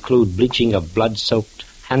experiment include bleaching of blood-soaked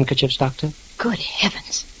handkerchiefs, Doctor? Good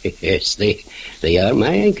heavens. Yes, they are my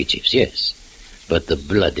handkerchiefs, yes. But the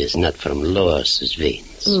blood is not from Lois's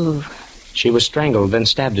veins. Ooh. She was strangled, then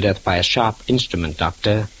stabbed to death by a sharp instrument,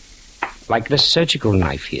 Doctor. Like this surgical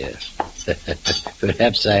knife here.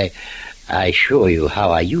 Perhaps I show you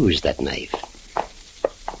how I use that knife.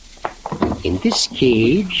 In this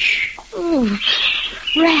cage... Ooh,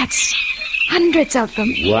 rats. Hundreds of them.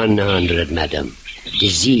 100, madam.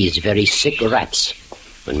 Disease, very sick rats.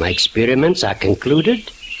 When my experiments are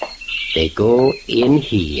concluded, they go in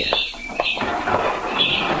here.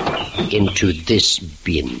 Into this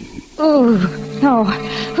bin. Oh, no.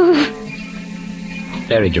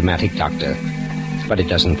 Very dramatic, Doctor. But it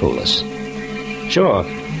doesn't fool us. Sure,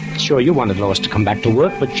 you wanted Lois to come back to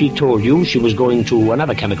work, but she told you she was going to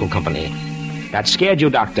another chemical company. That scared you,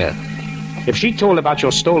 Doctor. If she told about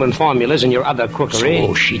your stolen formulas and your other crookery...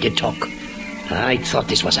 So she did talk. I thought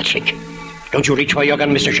this was a trick. Don't you reach for your gun,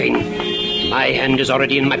 Mr. Shane. My hand is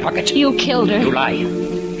already in my pocket. You killed her. You lie.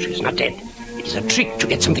 She's not dead. It is a trick to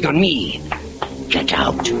get something on me. Get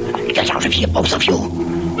out. Get out of here, both of you.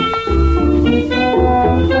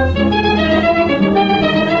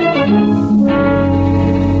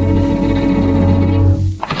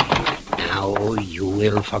 Now you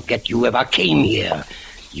will forget you ever came here.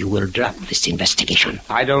 You will drop this investigation.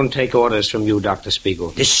 I don't take orders from you, Dr.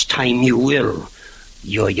 Spiegel. This time you will.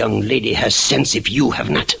 Your young lady has sense if you have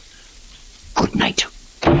not. Good night.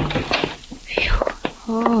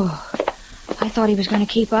 Oh, I thought he was going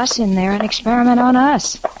to keep us in there and experiment on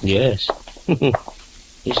us. Yes.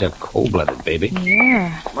 He's a cold-blooded baby.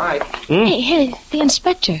 Yeah. Mike. Hey, the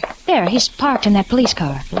inspector. There, he's parked in that police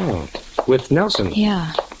car. Oh, with Nelson.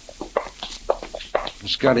 Yeah.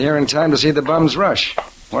 Just got here in time to see the bums rush.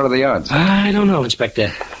 What are the odds? I don't know, Inspector.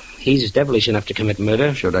 He's devilish enough to commit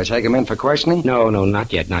murder. Should I take him in for questioning? No,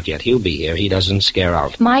 not yet. He'll be here. He doesn't scare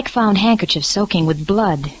out. Mike found handkerchiefs soaking with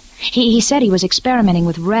blood. He said he was experimenting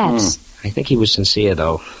with rats. I think he was sincere,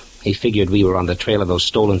 though. He figured we were on the trail of those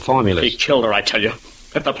stolen formulas. He killed her, I tell you.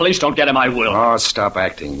 If the police don't get him, I will. Oh, stop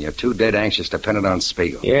acting. You're too dead anxious to pin it on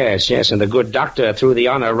Spiegel. Yes, and the good doctor threw the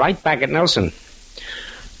honor right back at Nelson.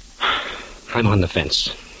 I'm on the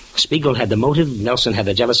fence. Spiegel had the motive, Nelson had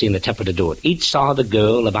the jealousy and the temper to do it. Each saw the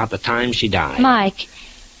girl about the time she died. Mike,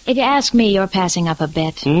 if you ask me, you're passing up a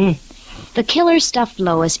bet. The killer stuffed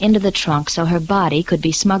Lois into the trunk so her body could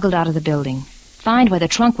be smuggled out of the building. Find where the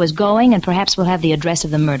trunk was going, and perhaps we'll have the address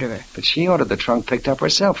of the murderer. But she ordered the trunk picked up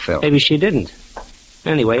herself, Phil. Maybe she didn't.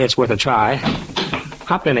 Anyway, it's worth a try.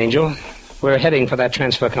 Hop in, Angel. We're heading for that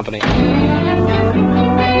transfer company.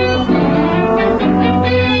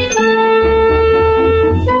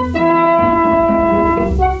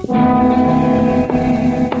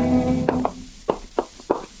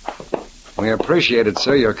 We appreciate it,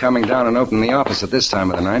 sir. You're coming down and opening the office at this time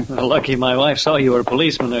of the night. Well, lucky my wife saw you were a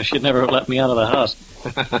policeman, or she'd never have let me out of the house.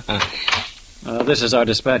 This is our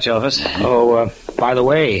dispatch office. Oh, by the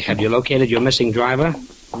way, have you located your missing driver?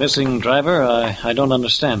 Missing driver? I don't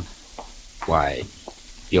understand. Why,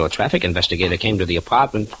 your traffic investigator came to the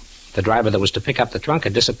apartment. The driver that was to pick up the trunk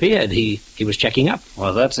had disappeared. He was checking up.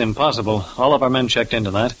 Well, that's impossible. All of our men checked into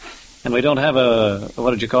that. And we don't have what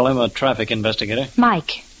did you call him, a traffic investigator?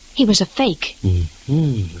 Mike. He was a fake.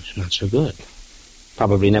 It's not so good.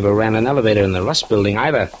 Probably never ran an elevator in the Rust building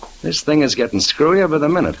either. This thing is getting screwier by the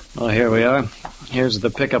minute. Oh, here we are. Here's the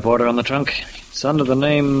pickup order on the trunk. It's under the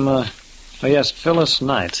name Oh, yes, Phyllis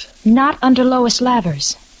Knight. Not under Lois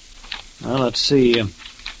Lavers. Well, let's see.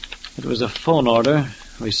 It was a phone order.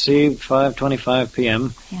 Received 5:25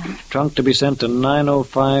 p.m. Yeah. Trunk to be sent to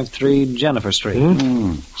 9053 Jennifer Street.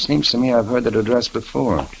 Seems to me I've heard that address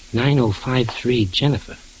before. 9053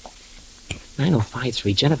 Jennifer.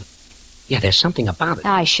 9053 Jennifer. Yeah, there's something about it.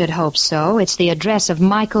 I should hope so. It's the address of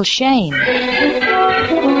Michael Shane.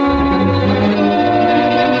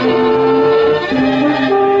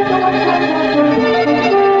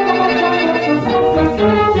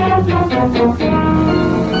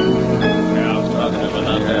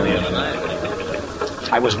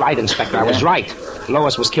 I was right, Inspector. I was right.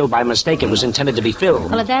 Lois was killed by mistake. It was intended to be Phil.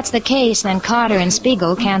 Well, if that's the case, then Carter and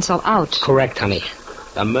Spiegel cancel out. Correct, honey.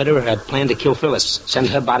 The murderer had planned to kill Phyllis, send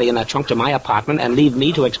her body in a trunk to my apartment, and leave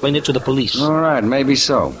me to explain it to the police. All right, maybe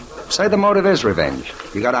so. Say the motive is revenge.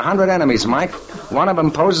 You got 100 enemies, Mike. One of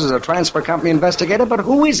them poses as a transfer company investigator, but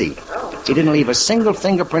who is he? He didn't leave a single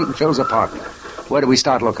fingerprint in Phil's apartment. Where do we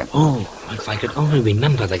start looking? Oh, if I could only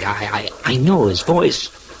remember the guy. I know his voice.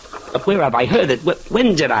 But where have I heard it?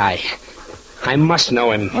 When did I? I must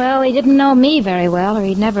know him. Well, he didn't know me very well, or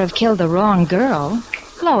he'd never have killed the wrong girl.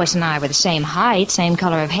 Lois and I were the same height, same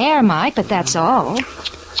color of hair, Mike, but that's all.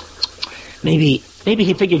 Maybe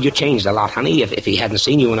he figured you changed a lot, honey, if he hadn't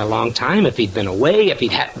seen you in a long time, if he'd been away, if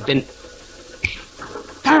he'd been...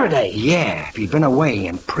 Faraday! Yeah, if he'd been away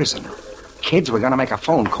in prison. Kids, we're going to make a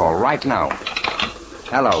phone call right now.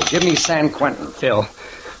 Hello, give me San Quentin. Phil,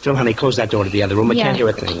 honey, close that door to the other room. I can't hear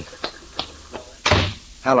a thing.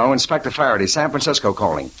 Hello, Inspector Faraday, San Francisco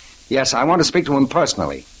calling. Yes, I want to speak to him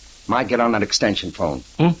personally. Might get on that extension phone.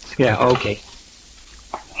 Yeah, okay.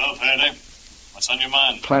 Hello, Faraday. What's on your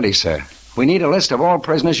mind? Plenty, sir. We need a list of all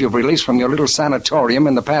prisoners you've released from your little sanatorium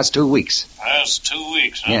in the past 2 weeks. Past 2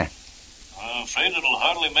 weeks, huh? Yeah. I'm afraid it'll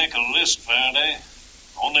hardly make a list, Faraday.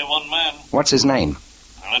 Only one man. What's his name?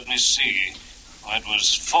 Now, let me see. Oh, it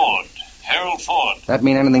was Ford. Harold Ford. That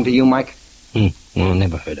mean anything to you, Mike? Well,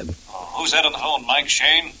 never heard of him. Oh, who's that on the phone, Mike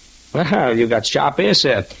Shane? Well, you got sharp ears,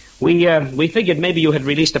 sir. We figured maybe you had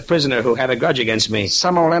released a prisoner who had a grudge against me.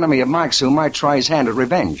 Some old enemy of Mike's who might try his hand at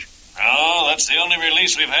revenge. Oh, that's the only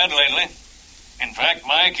release we've had lately. In fact,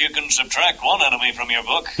 Mike, you can subtract one enemy from your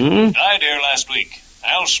book. Died here last week.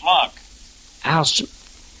 Al Smock.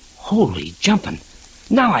 Holy jumping.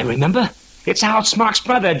 Now I remember. It's Al Smock's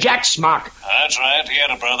brother, Jack Smock. That's right. He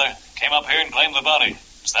had a brother. Came up here and claimed the body.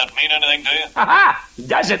 Does that mean anything to you? Ha-ha!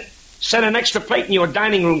 Does it? Set an extra plate in your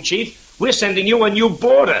dining room, Chief. We're sending you a new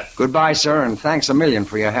boarder. Goodbye, sir, and thanks a million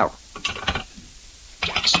for your help.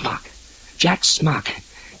 Jack Smock.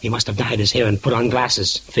 He must have dyed his hair and put on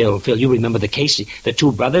glasses. Phil, you remember the case? The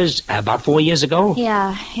two brothers, about 4 years ago?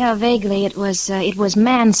 Yeah, vaguely. It was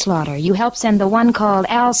manslaughter. You helped send the one called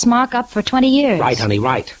Al Smock up for 20 years. Right, honey,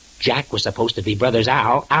 right. Jack was supposed to be brothers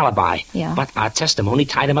Al, alibi. Yeah. But our testimony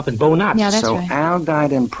tied him up in bow knots. Yeah, that's so right. Al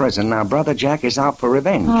died in prison. Now brother Jack is out for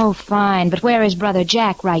revenge. Oh, fine. But where is brother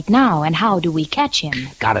Jack right now, and how do we catch him?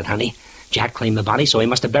 Got it, honey. Jack claimed the body, so he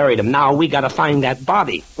must have buried him. Now we gotta find that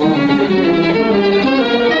body.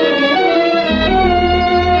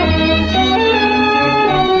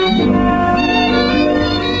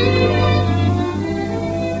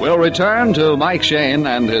 We'll return to Mike Shane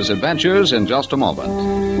and his adventures in just a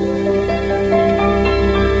moment.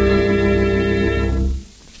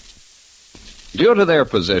 Due to their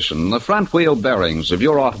position, the front wheel bearings of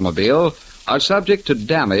your automobile are subject to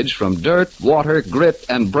damage from dirt, water, grit,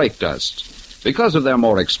 and brake dust. Because of their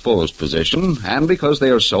more exposed position, and because they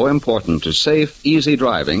are so important to safe, easy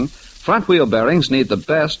driving, front wheel bearings need the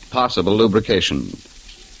best possible lubrication.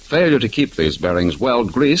 Failure to keep these bearings well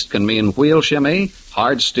greased can mean wheel shimmy,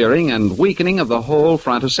 hard steering, and weakening of the whole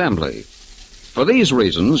front assembly. For these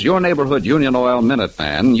reasons, your neighborhood Union Oil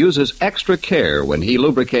Minuteman uses extra care when he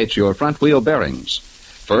lubricates your front wheel bearings.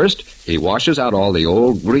 First, he washes out all the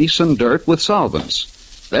old grease and dirt with solvents.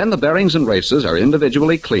 Then the bearings and races are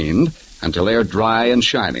individually cleaned until they are dry and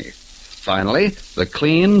shiny. Finally, the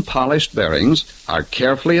clean, polished bearings are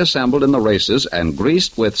carefully assembled in the races and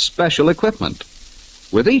greased with special equipment.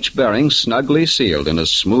 With each bearing snugly sealed in a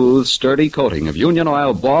smooth, sturdy coating of Union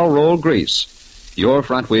Oil ball roll grease, your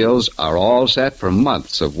front wheels are all set for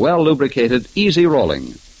months of well-lubricated, easy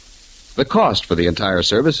rolling. The cost for the entire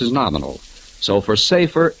service is nominal, so for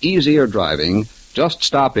safer, easier driving, just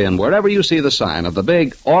stop in wherever you see the sign of the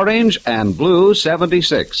big orange and blue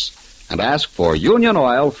 76 and ask for Union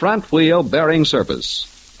Oil front wheel bearing service.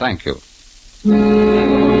 Thank you.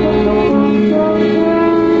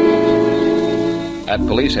 At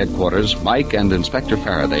police headquarters, Mike and Inspector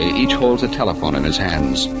Faraday each holds a telephone in his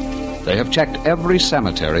hands. They have checked every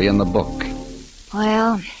cemetery in the book.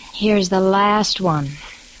 Well, Here's the last one.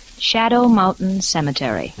 Shadow Mountain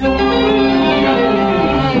Cemetery.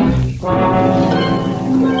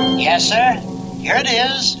 Yes, sir. Here it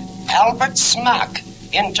is. Albert Smock,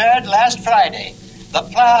 interred last Friday. The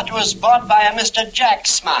plot was bought by a Mr. Jack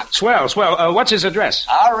Smock. Swell. What's his address?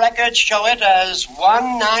 Our records show it as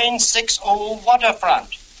 1960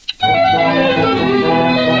 Waterfront.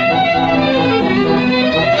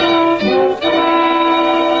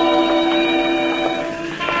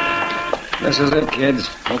 This is it, kids.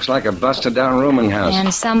 Looks like a busted-down rooming house.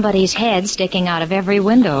 And somebody's head sticking out of every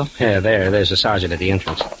window. Yeah, there's the sergeant at the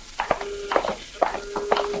entrance.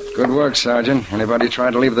 Good work, Sergeant. Anybody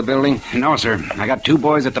try to leave the building? No, sir. I got 2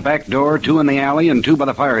 boys at the back door, 2 in the alley, and 2 by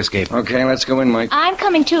the fire escape. Okay, let's go in, Mike. I'm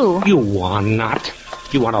coming, too. You are not.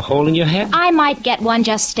 You want a hole in your head? I might get one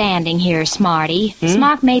just standing here, Smarty.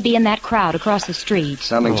 Smock may be in that crowd across the street.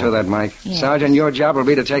 Something to that, Mike. Yes. Sergeant, your job will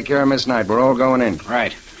be to take care of Miss Knight. We're all going in.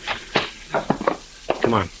 Right.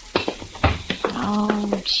 Come on.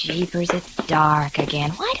 Oh, jeepers, it's dark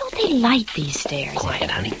again. Why don't they light these stairs? Quiet,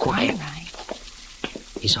 honey, quiet. All right.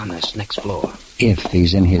 He's on this next floor. If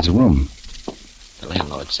he's in his room. The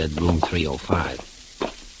landlord said room 305.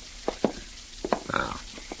 Now,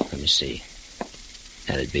 let me see.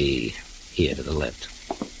 That'd be here to the left.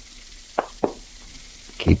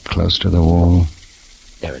 Keep close to the wall.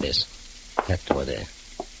 There it is. That door there.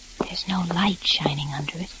 There's no light shining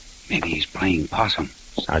under it. Maybe he's playing possum.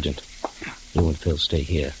 Sergeant, you and Phil stay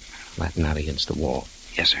here, flatten out against the wall.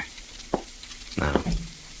 Yes, sir. Now,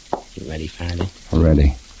 you ready, Faraday?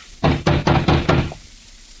 Ready.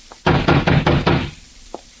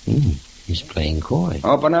 He's playing coy.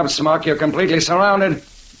 Open up, Smock. You're completely surrounded.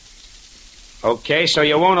 Okay, so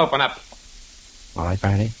you won't open up. All right,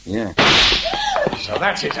 Faraday? Yeah. So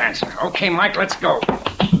that's his answer. Okay, Mike, let's go.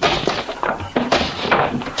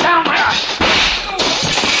 Down there!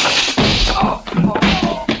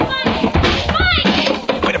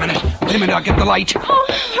 Wait a minute, I'll get the light. Oh,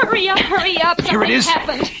 hurry up. Here it is.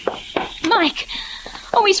 Something happened. Mike.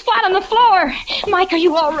 Oh, he's flat on the floor. Mike, are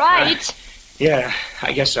you all right? Yeah,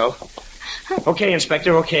 I guess so. Okay,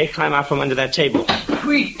 Inspector, okay. Climb out from under that table.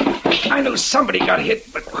 I knew somebody got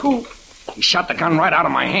hit, but who? He shot the gun right out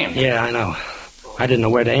of my hand. Yeah, I know. I didn't know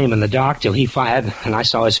where to aim in the dark till he fired, and I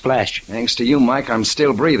saw his flash. Thanks to you, Mike, I'm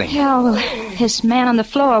still breathing. Yeah, well, this man on the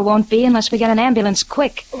floor won't be unless we get an ambulance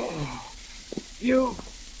quick. You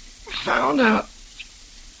found out.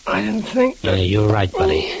 I didn't think that... You're right,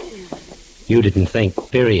 buddy. You didn't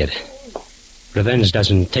think, period. Revenge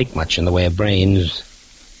doesn't take much in the way of brains.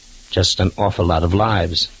 Just an awful lot of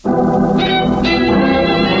lives.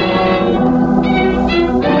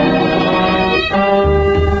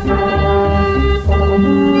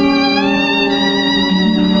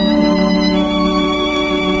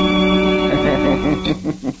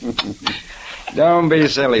 Don't be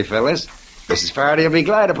silly, Phyllis. Mrs. Faraday will be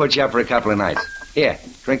glad to put you up for a couple of nights. Here,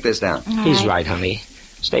 drink this down. He's right, honey.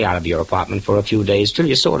 Stay out of your apartment for a few days till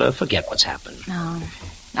you sort of forget what's happened. Oh,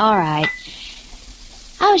 all right.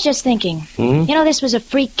 I was just thinking, Hmm? you know, this was a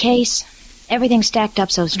freak case. Everything stacked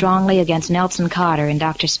up so strongly against Nelson Carter and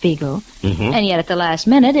Dr. Spiegel. Mm-hmm. And yet at the last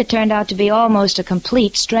minute, it turned out to be almost a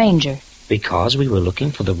complete stranger. Because we were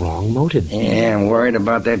looking for the wrong motive. Yeah, I'm worried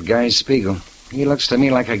about that guy, Spiegel. He looks to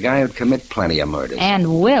me like a guy who'd commit plenty of murders.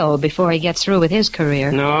 And will before he gets through with his career.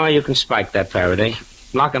 No, you can spike that, Faraday.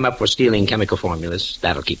 Lock him up for stealing chemical formulas.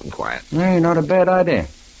 That'll keep him quiet. Hey, not a bad idea.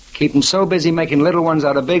 Keep him so busy making little ones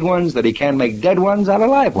out of big ones that he can't make dead ones out of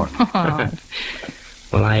live ones.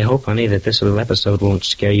 Well, I hope, honey, that this little episode won't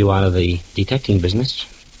scare you out of the detecting business.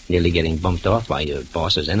 Nearly getting bumped off by your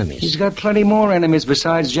boss's enemies. He's got plenty more enemies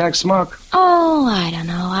besides Jack Smock. Oh, I don't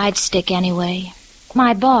know. I'd stick anyway.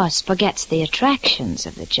 My boss forgets the attractions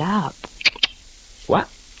of the job. What?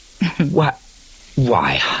 What?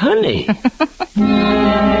 Why, honey?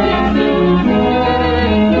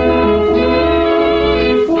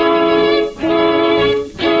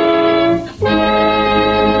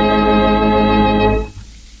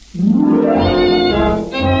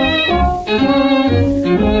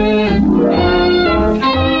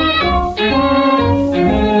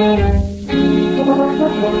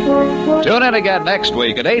 Tune in again next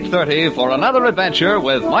week at 8:30 for another adventure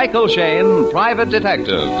with Michael Shayne, Private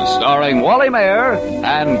Detective, starring Wally Mayer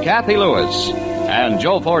and Kathy Lewis, and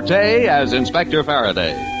Joe Forte as Inspector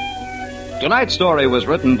Faraday. Tonight's story was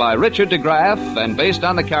written by Richard DeGraff and based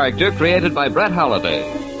on the character created by Brett Halliday.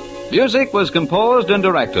 Music was composed and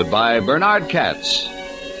directed by Bernard Katz.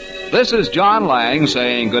 This is John Lang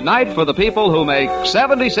saying goodnight for the people who make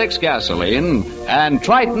 76 gasoline and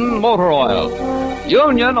Triton Motor Oil.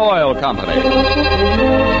 Union Oil Company.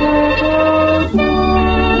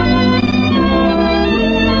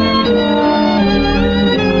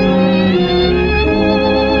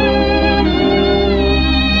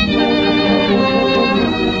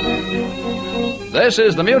 This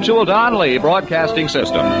is the Mutual Don Lee Broadcasting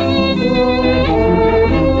System.